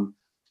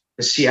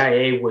 the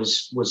CIA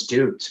was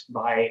duped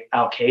by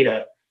Al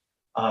Qaeda,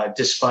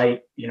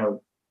 despite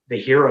the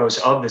heroes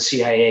of the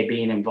CIA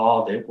being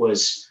involved. It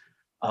was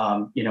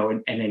an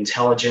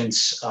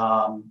intelligence,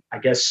 I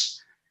guess,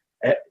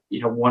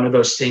 one of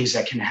those things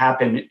that can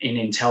happen in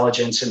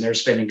intelligence, and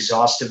there's been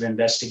exhaustive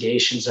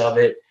investigations of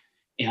it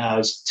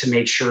to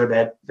make sure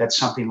that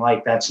something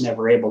like that's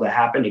never able to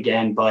happen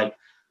again. But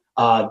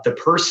the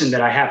person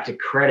that I have to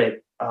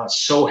credit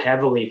so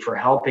heavily for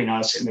helping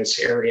us in this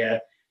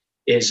area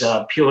is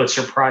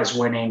Pulitzer Prize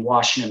winning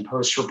Washington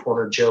Post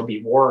reporter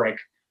Joby Warwick,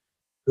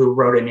 who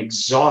wrote an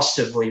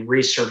exhaustively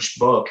researched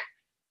book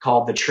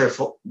called The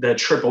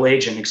Triple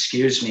Agent,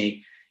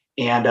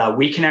 And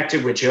we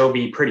connected with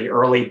Joby pretty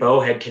early. Beau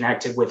had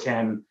connected with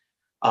him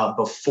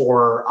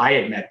before I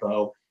had met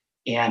Beau.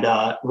 And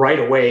right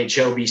away,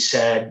 Joby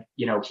said,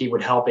 he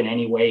would help in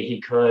any way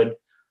he could,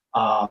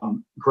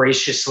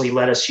 graciously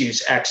let us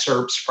use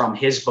excerpts from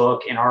his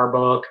book in our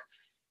book.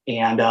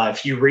 And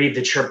if you read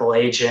The Triple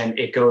Agent,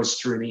 it goes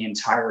through the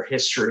entire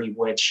history,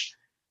 which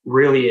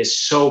really is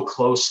so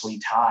closely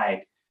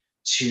tied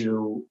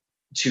to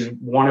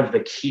one of the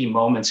key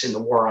moments in the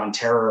War on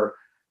Terror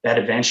that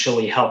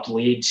eventually helped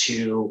lead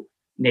to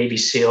Navy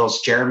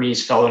SEALs,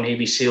 Jeremy's fellow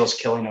Navy SEALs,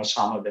 killing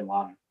Osama bin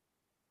Laden.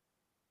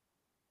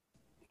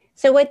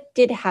 So what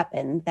did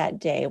happen that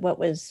day? What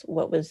was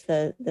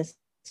the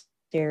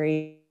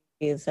series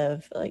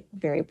of, like,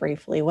 very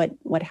briefly,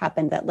 what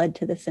happened that led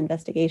to this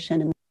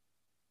investigation?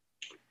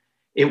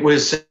 It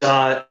was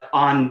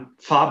on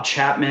Fob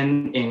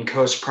Chapman in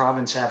Khost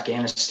Province,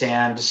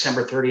 Afghanistan,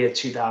 December 30th,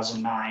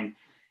 2009.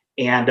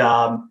 And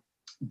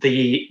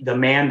the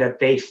man that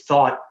they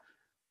thought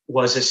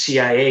was a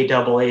CIA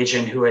double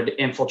agent who had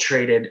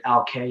infiltrated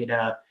Al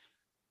Qaeda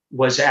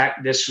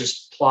this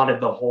was plotted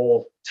the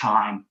whole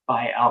time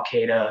by Al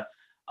Qaeda.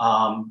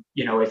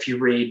 If you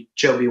read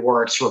Joby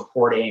Warwick's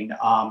reporting,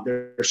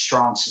 there's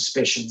strong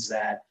suspicions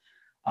that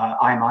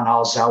Ayman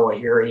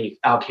al-Zawahiri,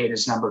 Al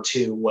Qaeda's number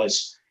 2,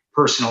 was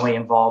personally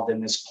involved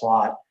in this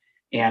plot.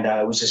 And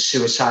it was a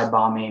suicide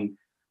bombing.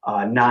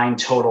 9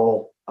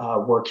 total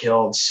were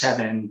killed,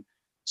 7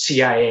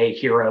 CIA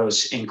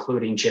heroes,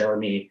 including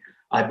Jeremy.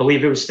 I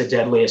believe it was the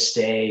deadliest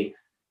day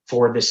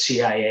for the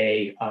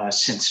CIA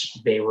since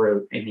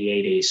Beirut in the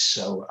 80s.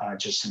 So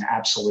just an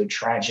absolute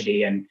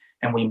tragedy, and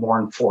we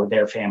mourn for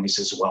their families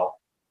as well.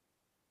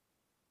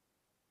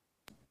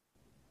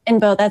 And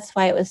Beau, that's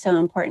why it was so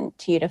important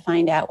to you to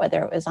find out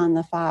whether it was on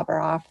the fob or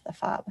off the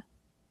fob.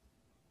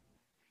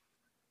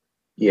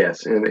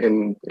 Yes,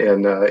 and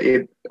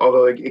it,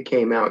 although it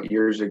came out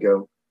years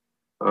ago,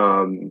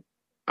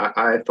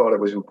 I thought it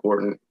was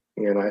important,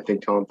 and I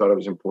think Tom thought it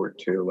was important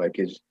too. Like,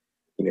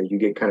 you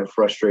get kind of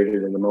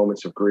frustrated in the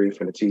moments of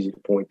grief, and it's easy to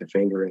point the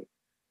finger.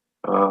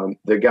 And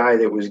the guy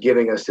that was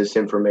giving us this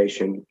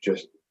information,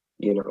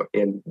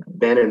 and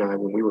Ben and I,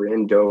 when we were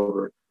in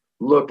Dover,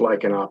 looked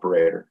like an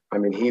operator. I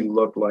mean, he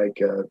looked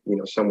like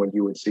someone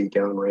you would see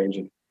downrange,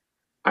 and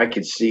I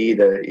could see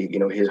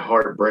his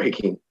heart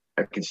breaking.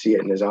 I could see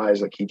it in his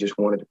eyes, like he just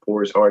wanted to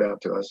pour his heart out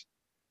to us,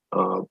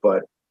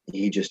 but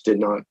he just did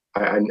not.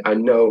 I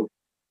know,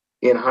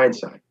 in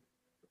hindsight,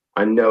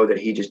 I know that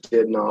he just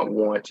did not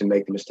want to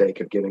make the mistake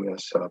of giving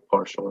us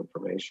partial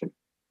information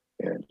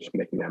and just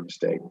making that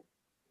mistake.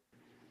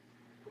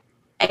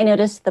 I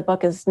noticed the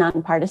book is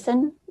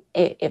nonpartisan.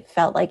 It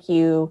felt like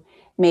you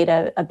made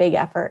a big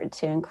effort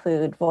to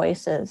include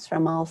voices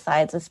from all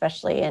sides,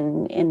 especially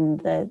in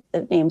the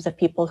names of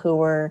people who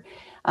were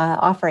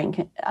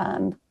offering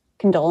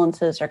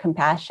condolences or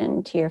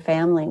compassion to your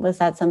family. Was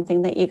that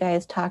something that you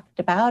guys talked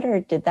about, or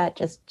did that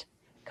just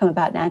come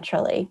about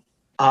naturally?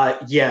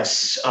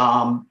 Yes,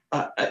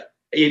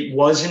 it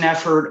was an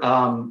effort.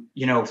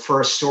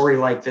 For a story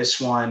like this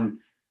one,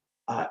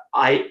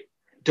 I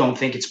don't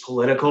think it's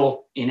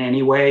political in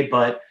any way,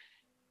 but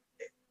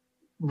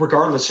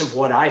regardless of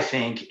what I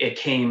think, it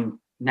came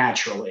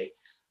naturally.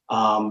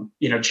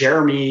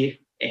 Jeremy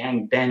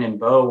and Ben and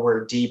Beau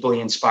were deeply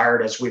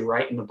inspired, as we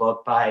write in the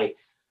book, by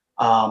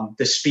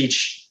the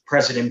speech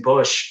President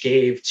Bush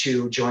gave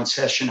to Joint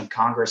Session of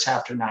Congress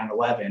after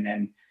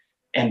 9/11,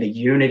 and the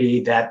unity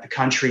that the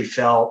country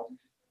felt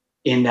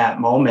in that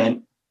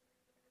moment.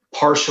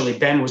 Partially,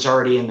 Ben was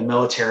already in the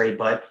military,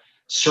 but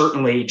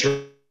certainly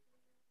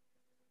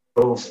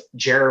drove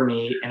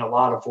Jeremy in a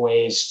lot of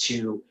ways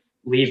to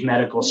leave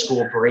medical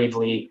school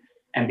bravely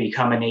and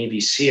become a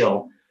Navy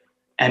SEAL.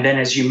 And then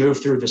as you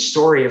move through the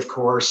story, of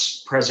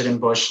course,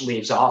 President Bush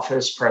leaves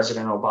office,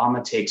 President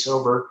Obama takes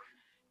over,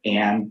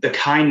 and the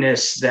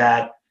kindness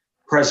that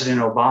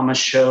President Obama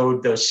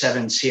showed those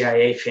 7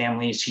 CIA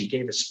families. He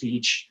gave a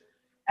speech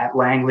at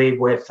Langley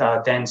with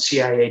then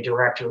CIA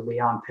Director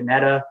Leon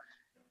Panetta,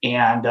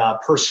 and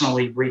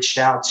personally reached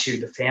out to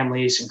the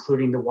families,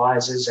 including the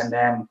Wises. And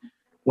then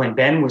when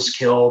Ben was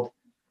killed,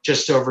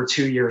 just over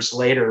 2 years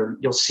later,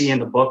 you'll see in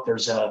the book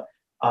there's a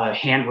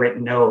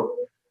handwritten note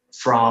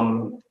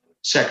from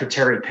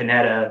Secretary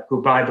Panetta,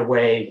 who, by the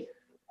way,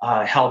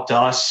 helped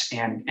us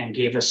and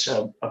gave us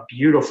a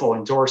beautiful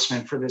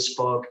endorsement for this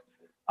book.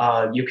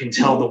 You can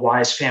tell the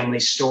Wise family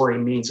story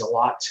means a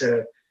lot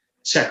to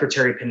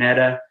Secretary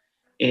Panetta.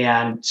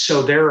 And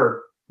so there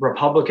are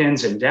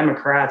Republicans and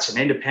Democrats and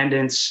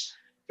independents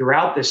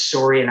throughout this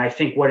story. And I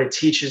think what it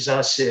teaches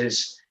us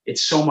is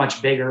it's so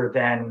much bigger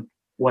than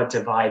what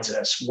divides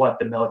us, what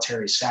the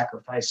military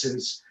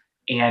sacrifices.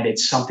 And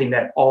it's something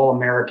that all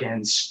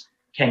Americans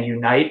can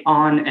unite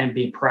on and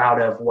be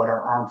proud of what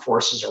our armed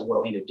forces are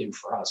willing to do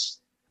for us.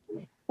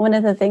 One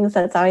of the things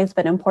that's always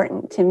been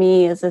important to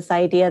me is this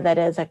idea that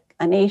as a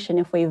nation,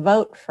 if we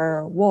vote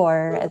for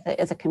war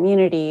as a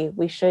community,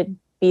 we should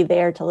be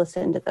there to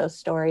listen to those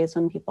stories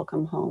when people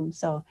come home.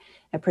 So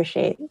I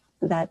appreciate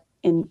that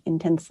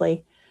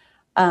intensely.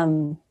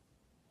 Beau,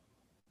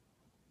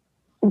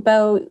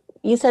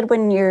 you said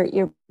when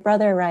your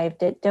brother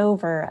arrived at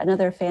Dover,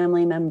 another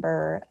family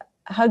member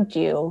hugged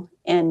you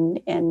and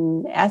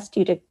asked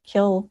you to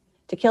kill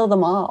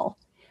them all.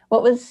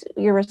 What was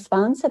your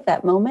response at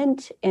that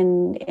moment,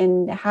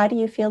 and how do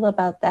you feel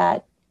about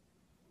that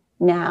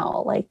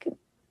now? Like,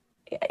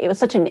 it was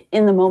such an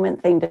in the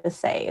moment thing to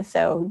say.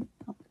 So,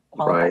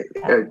 right,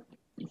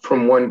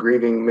 from one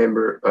grieving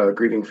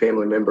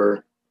family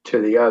member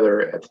to the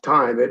other at the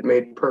time, it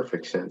made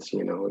perfect sense.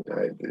 You know,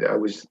 I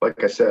was,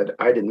 like I said,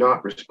 I did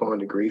not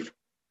respond to grief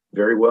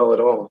very well at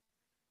all,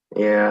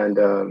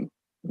 and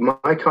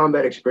my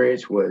combat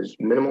experience was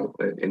minimal.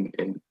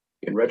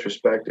 In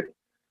retrospect,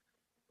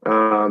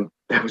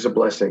 that was a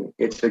blessing.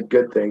 It's a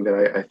good thing that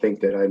I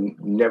think that I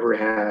never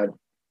had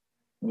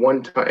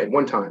one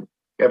time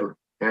ever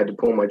had to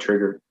pull my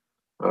trigger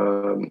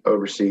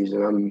overseas,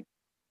 and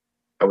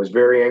I was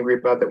very angry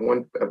about that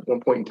at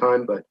one point in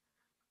time, but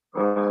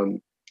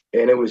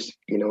and it was,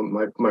 you know,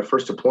 my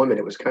first deployment.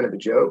 It was kind of a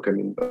joke. I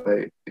mean,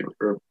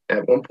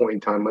 at one point in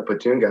time, my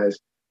platoon guys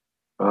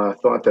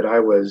thought that I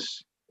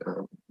was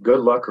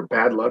good luck or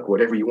bad luck,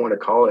 whatever you want to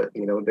call it.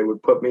 You know, they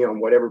would put me on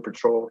whatever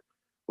patrol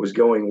was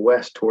going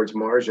west towards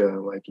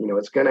Marja. Like, you know,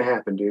 it's going to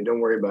happen, dude. Don't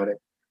worry about it.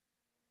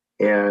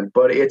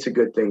 But it's a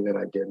good thing that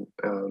I didn't.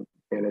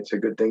 And it's a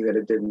good thing that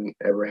it didn't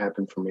ever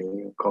happen for me.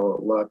 You call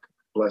it luck,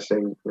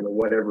 blessing, you know,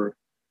 whatever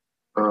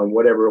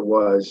it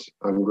was,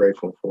 I'm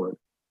grateful for it.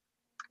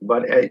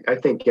 But I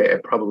think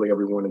probably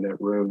everyone in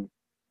that room,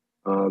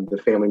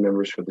 the family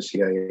members for the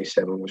CIA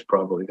 7 was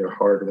probably their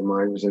heart or their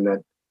mind was in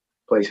that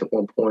place at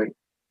one point.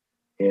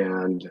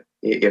 And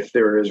if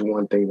there is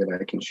one thing that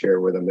I can share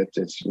with them,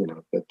 it's you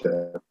know,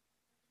 that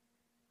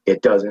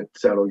it doesn't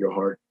settle your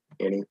heart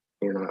any.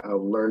 And I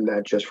learned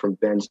that just from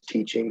Ben's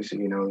teachings,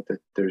 you know, that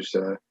there's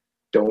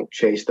don't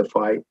chase the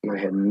fight. And I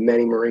had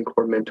many Marine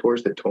Corps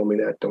mentors that told me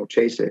that don't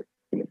chase it.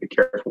 You know, be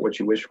careful what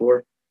you wish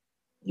for.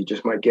 You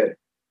just might get it.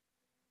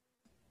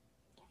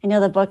 I know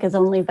the book has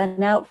only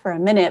been out for a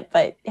minute,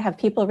 but have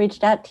people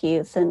reached out to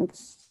you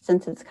since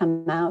it's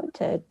come out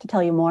to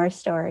tell you more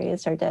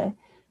stories or to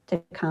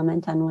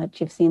comment on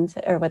what you've seen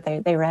or what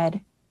they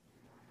read?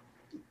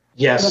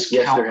 Yes,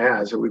 there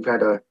has. We've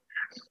had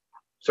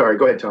sorry,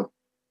 go ahead, Tom.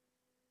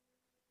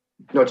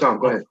 No, Tom,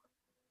 go ahead.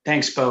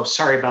 Thanks, Beau.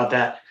 Sorry about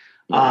that.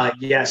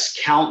 Yes,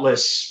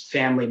 countless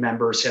family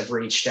members have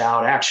reached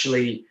out.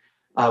 Actually,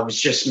 I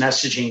was just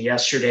messaging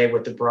yesterday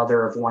with the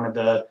brother of one of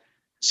the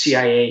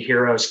CIA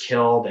heroes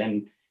killed,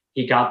 and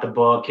he got the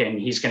book, and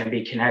he's going to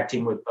be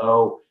connecting with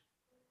Beau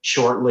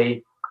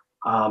shortly.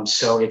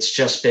 So it's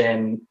just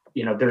been,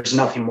 you know, there's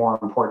nothing more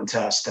important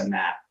to us than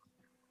that.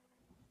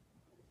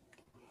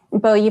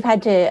 Beau, you've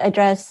had to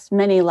address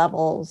many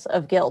levels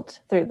of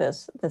guilt through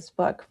this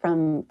book,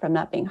 from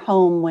not being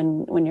home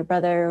when your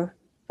brother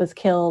was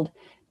killed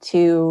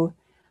to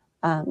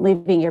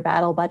leaving your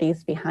battle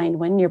buddies behind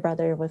when your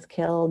brother was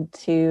killed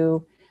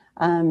to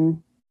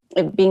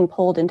being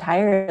pulled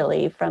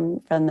entirely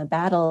from the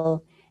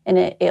battle, and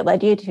it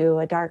led you to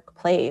a dark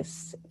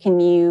place.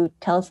 Can you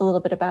tell us a little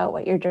bit about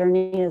what your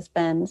journey has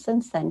been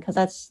since then? Because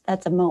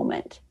that's a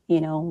moment, you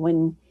know,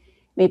 when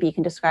maybe you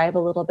can describe a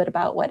little bit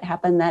about what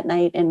happened that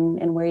night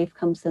and where you've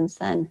come since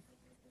then.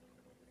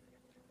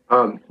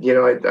 You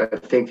know, I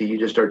think that you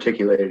just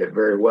articulated it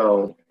very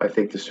well. I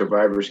think the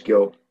survivor's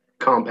guilt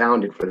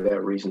compounded for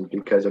that reason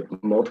because of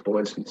multiple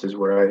instances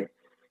where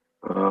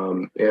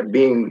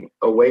being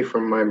away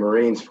from my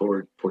Marines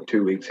for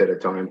 2 weeks at a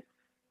time,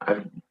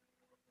 I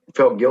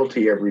felt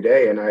guilty every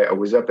day. And I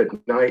was up at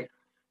night,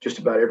 just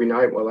about every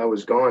night while I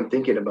was gone,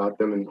 thinking about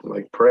them and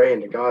like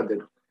praying to God that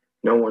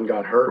no one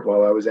got hurt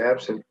while I was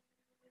absent.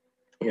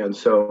 And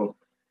so,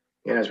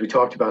 as we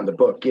talked about in the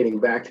book, getting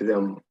back to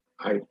them,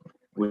 I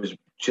was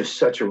just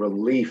such a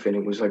relief. And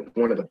it was like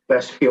one of the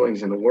best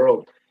feelings in the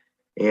world.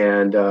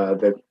 And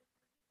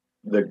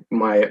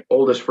my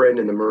oldest friend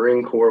in the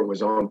Marine Corps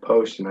was on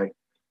post, and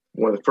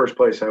one of the first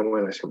places I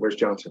went, I said, "Where's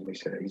Johnson?" He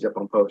said, "He's up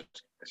on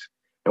post."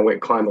 I went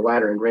and climbed the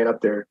ladder and ran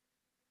up there,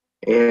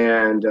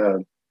 and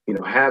you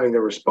know, having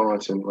the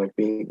response and like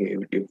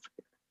being,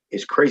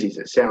 as crazy as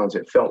it sounds,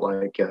 it felt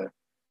like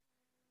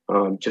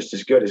just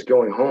as good as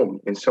going home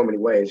in so many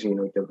ways. You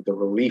know, the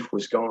relief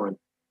was gone.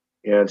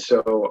 And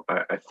so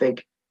I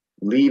think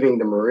leaving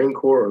the Marine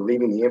Corps or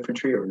leaving the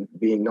infantry or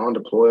being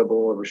non-deployable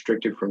or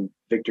restricted from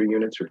victor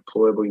units or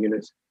deployable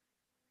units,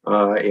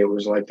 it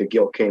was like the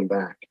guilt came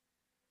back.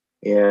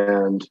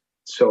 And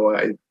so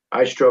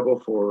I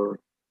struggled for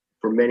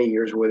many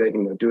years with it,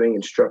 you know, doing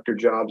instructor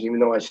jobs, even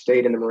though I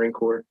stayed in the Marine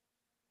Corps,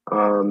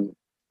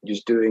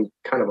 just doing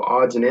kind of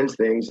odds and ends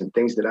things and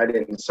things that I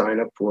didn't sign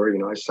up for. You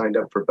know, I signed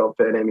up for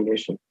belt-fed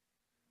ammunition.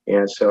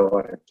 And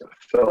so I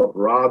felt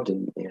robbed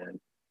and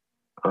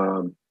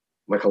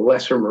like a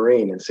lesser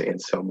Marine in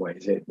some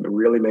ways. It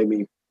really made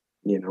me,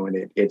 you know,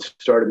 and it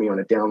started me on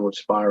a downward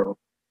spiral.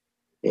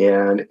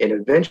 And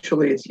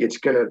eventually it's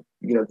going to,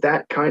 you know,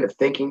 that kind of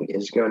thinking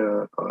is going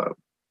to,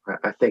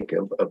 I think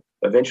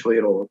eventually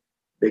it'll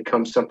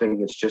become something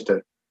that's just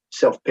a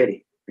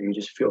self-pity, where you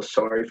just feel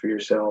sorry for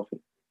yourself.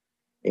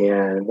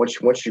 And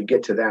once you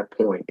get to that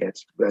point,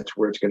 that's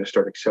where it's going to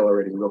start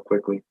accelerating real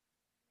quickly.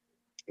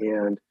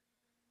 And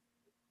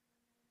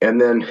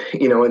then,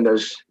 you know, in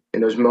those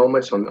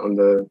moments on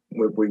the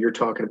where you're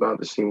talking about,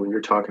 the scene where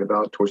you're talking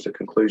about towards the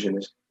conclusion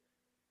is,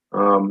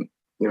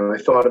 you know, I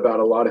thought about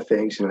a lot of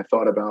things, and I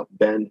thought about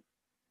Ben,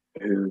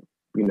 who,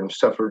 you know,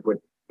 suffered with,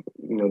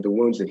 you know, the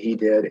wounds that he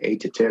did, 8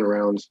 to 10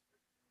 rounds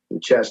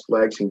in chest,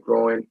 legs, and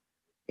groin.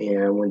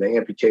 And when the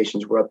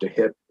amputations were up to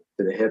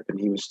the hip, and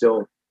he was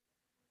still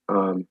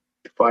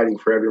fighting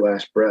for every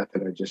last breath.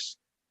 And I just,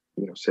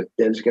 you know, said,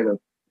 Ben's going to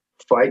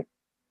fight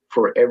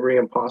for every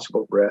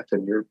impossible breath,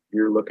 and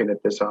you're looking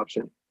at this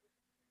option.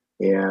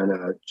 And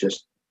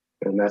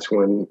and that's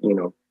when, you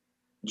know,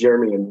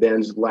 Jeremy and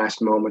Ben's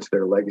last moments,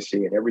 their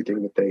legacy, and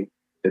everything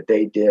that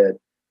they did.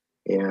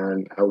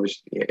 And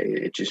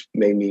it just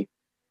made me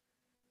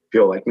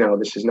feel like, no,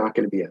 this is not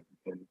going to be it.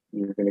 And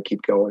you're going to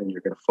keep going, and you're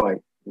going to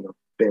fight. You know,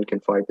 Ben can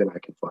fight, then I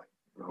can fight.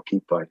 And I'll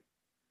keep fighting.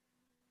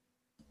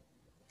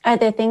 Are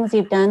there things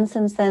you've done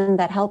since then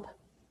that help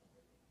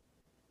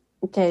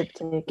to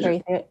carry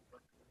through it?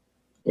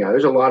 Yeah,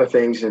 there's a lot of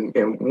things.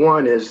 And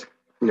one is,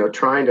 you know,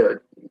 trying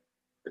to,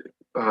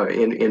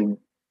 in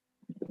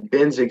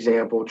Ben's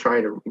example,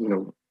 trying to, you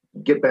know,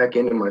 get back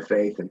into my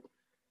faith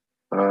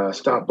and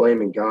stop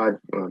blaming God.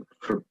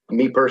 For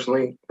me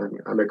personally,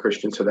 I'm a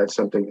Christian, so that's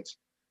something that's,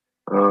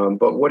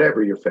 but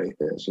whatever your faith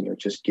is, you know,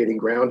 just getting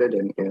grounded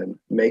and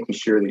making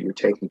sure that you're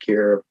taking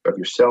care of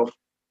yourself,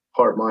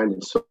 heart, mind,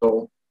 and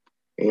soul.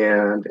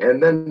 And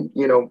then,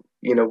 you know,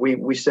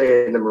 we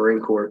say in the Marine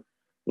Corps,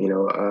 you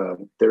know,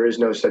 there is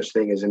no such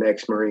thing as an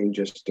ex-Marine,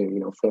 just, you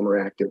know, former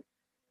active.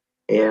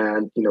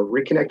 And, you know,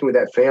 reconnecting with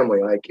that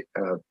family, like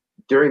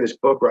during this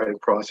book writing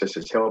process,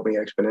 has helped me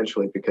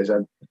exponentially, because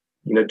I'm,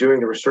 you know, doing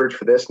the research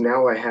for this.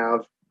 Now I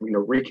have, you know,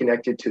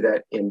 reconnected to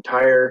that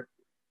entire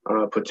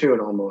platoon,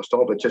 almost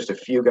all but just a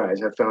few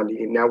guys. I found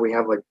now we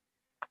have, like,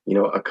 you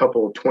know, a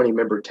couple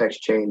 20-member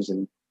text chains,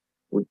 and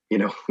we, you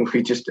know,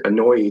 we just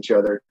annoy each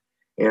other.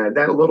 And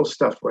that little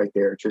stuff right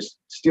there, just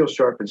steel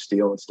sharpens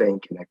steel, and staying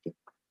connected.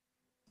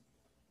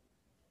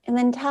 And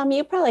then, Tom,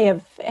 you probably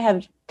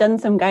have done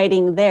some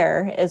guiding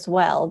there as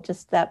well,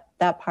 just that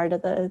part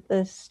of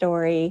the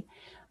story.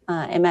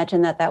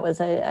 Imagine that was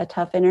a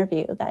tough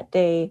interview that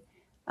day.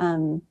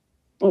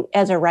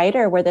 As a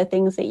writer, were there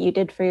things that you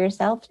did for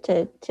yourself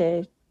to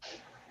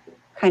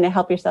kind of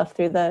help yourself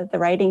through the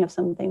writing of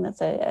something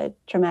that's a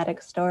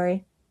traumatic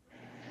story?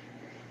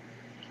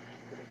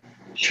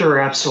 Sure,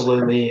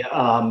 absolutely. You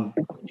know,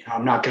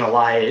 I'm not going to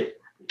lie,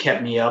 it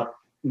kept me up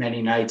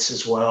many nights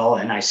as well,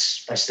 and I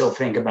still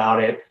think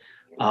about it.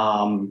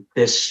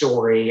 This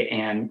story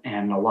and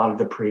a lot of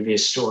the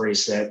previous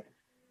stories that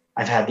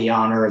I've had the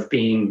honor of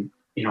being,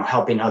 you know,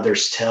 helping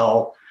others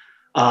tell.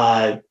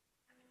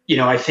 You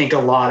know, I think a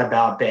lot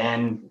about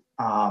Ben.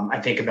 I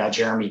think about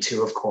Jeremy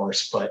too, of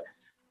course, but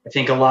I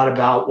think a lot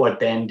about what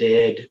Ben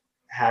did,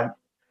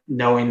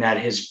 knowing that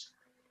his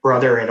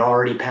brother had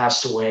already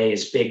passed away.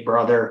 His big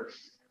brother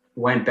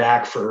went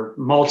back for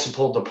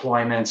multiple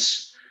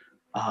deployments,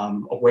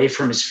 away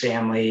from his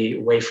family,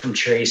 away from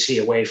Tracy,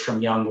 away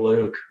from young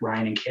Luke,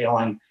 Ryan, and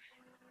Kalen,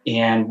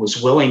 and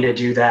was willing to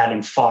do that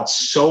and fought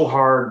so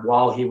hard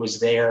while he was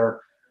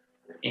there,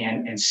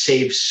 and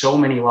saved so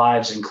many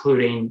lives,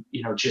 including,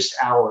 you know, just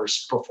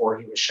hours before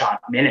he was shot,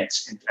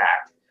 minutes, in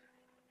fact.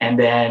 And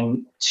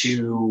then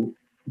to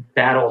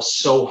battle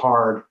so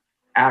hard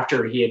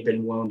after he had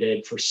been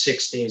wounded for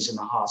 6 days in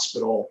the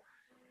hospital.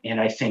 And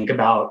I think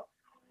about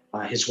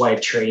his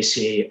wife,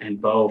 Tracy,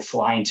 and Beau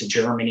flying to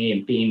Germany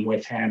and being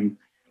with him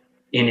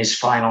in his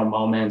final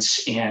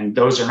moments. And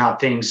those are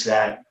not things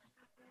that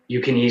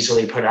you can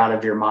easily put out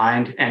of your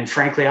mind. And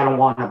frankly, I don't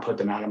want to put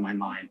them out of my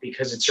mind,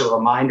 because it's a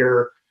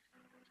reminder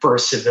for a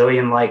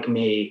civilian like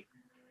me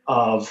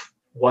of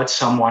what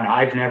someone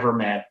I've never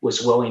met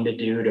was willing to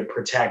do to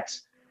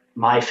protect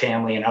my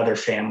family and other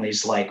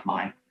families like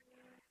mine.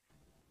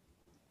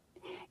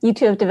 You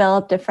two have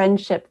developed a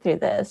friendship through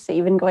this,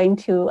 even going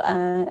to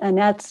a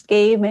Nats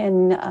game,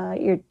 and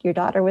your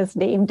daughter was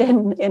named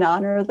in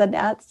honor of the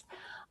Nats.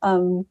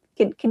 Can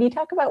you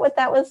talk about what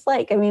that was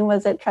like? I mean,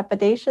 was it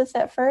trepidatious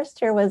at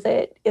first, or is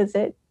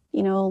it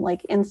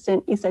like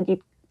instant? You said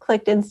you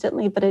clicked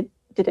instantly, but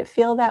did it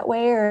feel that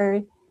way,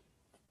 or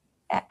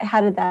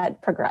how did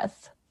that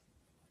progress?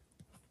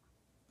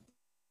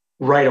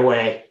 Right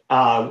away.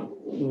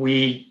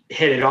 We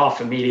hit it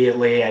off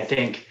immediately. I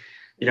think,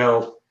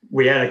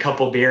 we had a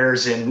couple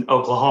beers in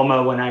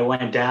Oklahoma when I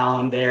went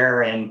down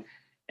there, and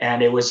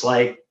it was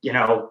like,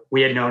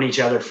 we had known each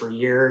other for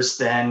years.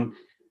 Then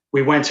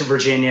we went to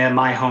Virginia,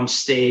 my home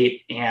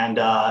state, and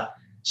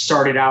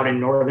started out in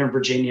Northern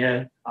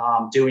Virginia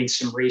doing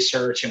some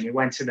research. And we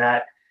went to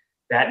that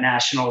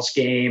Nationals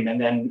game, and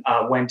then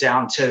went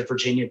down to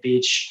Virginia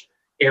Beach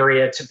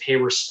area to pay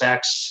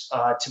respects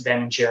to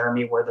Ben and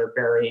Jeremy, where they're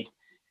buried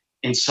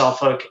in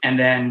Suffolk. And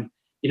then,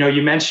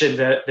 you mentioned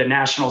the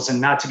Nationals, and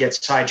not to get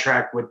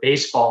sidetracked with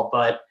baseball,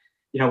 but,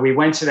 we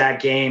went to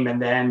that game, and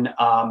then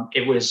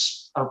it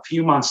was a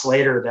few months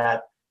later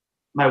that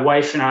my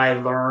wife and I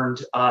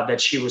learned that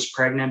she was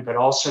pregnant, but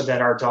also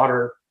that our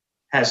daughter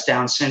has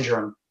Down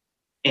syndrome.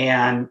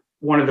 And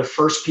one of the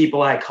first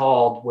people I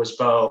called was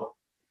Beau,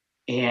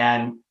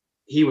 and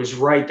he was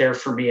right there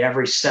for me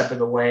every step of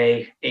the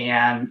way.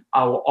 And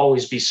I will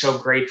always be so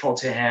grateful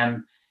to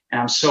him.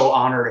 And I'm so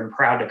honored and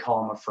proud to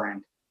call him a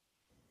friend.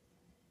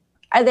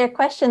 Are there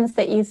questions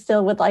that you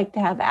still would like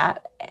to have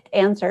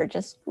answered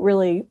just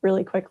really,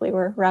 really quickly?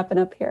 We're wrapping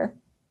up here.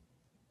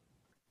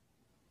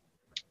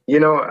 We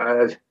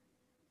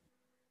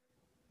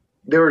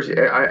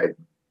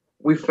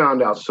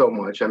found out so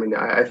much. I mean,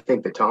 I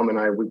think that Tom and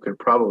I, we could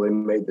probably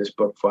made this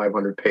book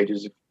 500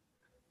 pages if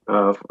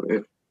there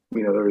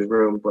was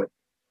room. But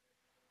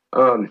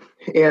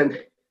and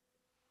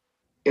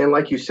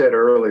like you said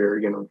earlier,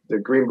 the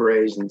Green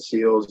Berets and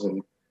SEALs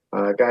and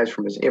guys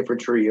from his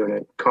infantry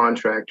unit,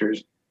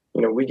 contractors,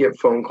 we get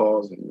phone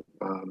calls, and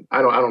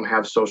I don't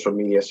have social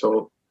media,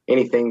 so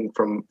anything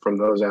from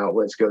those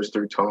outlets goes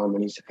through Tom,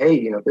 and he said,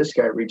 hey, this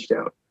guy reached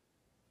out,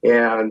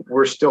 and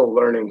we're still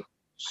learning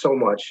so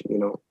much,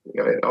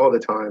 all the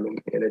time,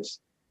 and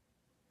it's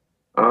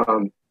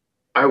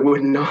I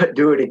would not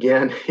do it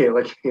again.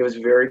 Like, it was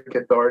very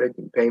cathartic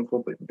and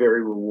painful, but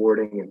very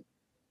rewarding, and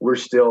we're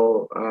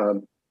still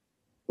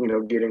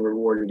getting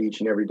rewarded each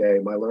and every day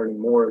by learning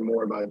more and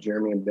more about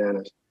Jeremy and Ben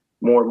as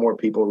more and more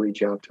people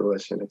reach out to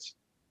us. And it's,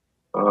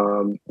 I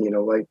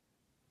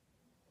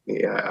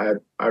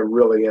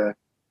really,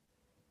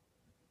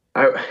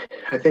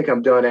 I think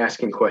I'm done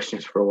asking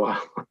questions for a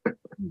while.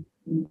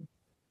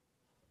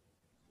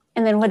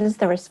 And then what has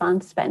the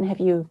response been? Have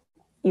you've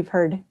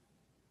heard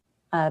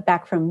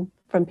back from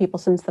people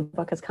since the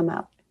book has come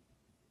out?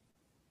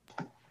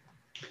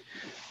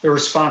 The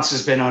response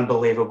has been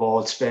unbelievable.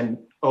 It's been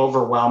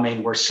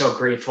overwhelming. We're so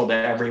grateful to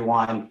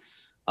everyone,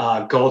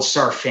 Gold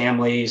Star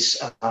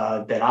families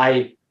that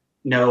I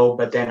know,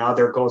 but then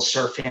other Gold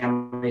Star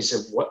families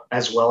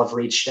as well have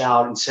reached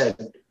out and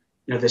said,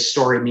 this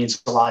story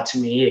means a lot to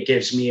me. It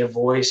gives me a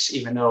voice,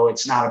 even though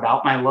it's not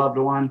about my loved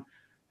one.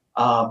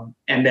 And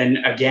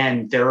then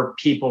again, there are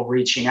people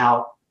reaching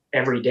out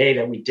every day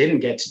that we didn't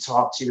get to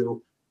talk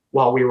to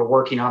while we were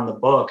working on the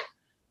book.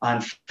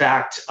 In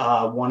fact,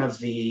 one of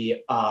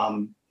the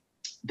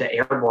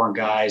airborne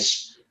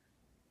guys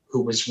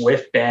who was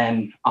with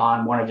Ben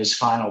on one of his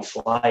final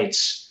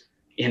flights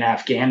in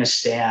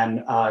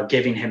Afghanistan,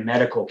 giving him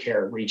medical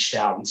care, reached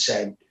out and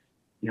said,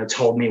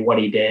 told me what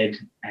he did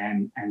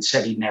and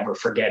said he'd never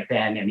forget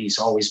Ben. And he's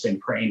always been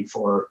praying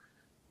for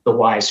the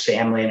Wise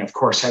family. And of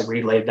course, I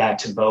relayed that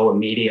to Beau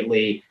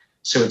immediately.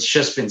 So it's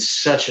just been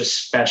such a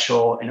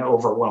special and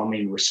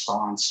overwhelming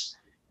response.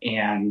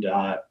 And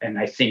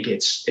I think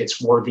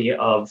it's worthy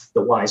of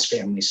the Wise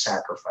family's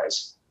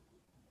sacrifice.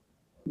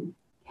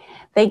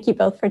 Thank you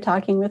both for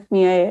talking with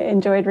me. I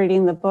enjoyed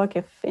reading the book.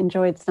 If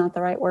enjoyed's not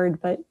the right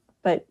word, but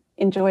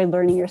enjoyed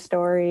learning your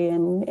story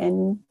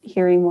and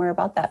hearing more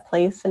about that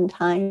place and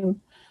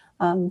time.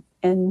 And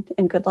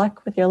good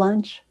luck with your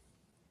lunch.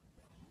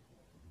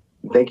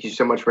 Thank you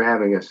so much for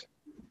having us.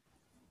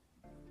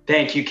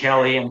 Thank you,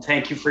 Kelly, and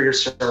thank you for your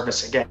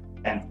service again.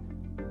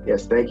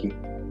 Yes, thank you.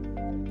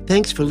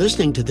 Thanks for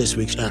listening to this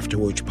week's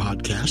Afterwards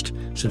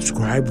podcast.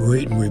 Subscribe,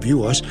 rate, and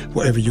review us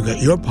wherever you get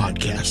your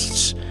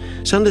podcasts.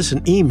 Send us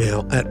an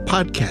email at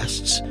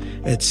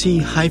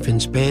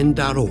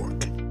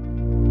podcasts@c-span.org.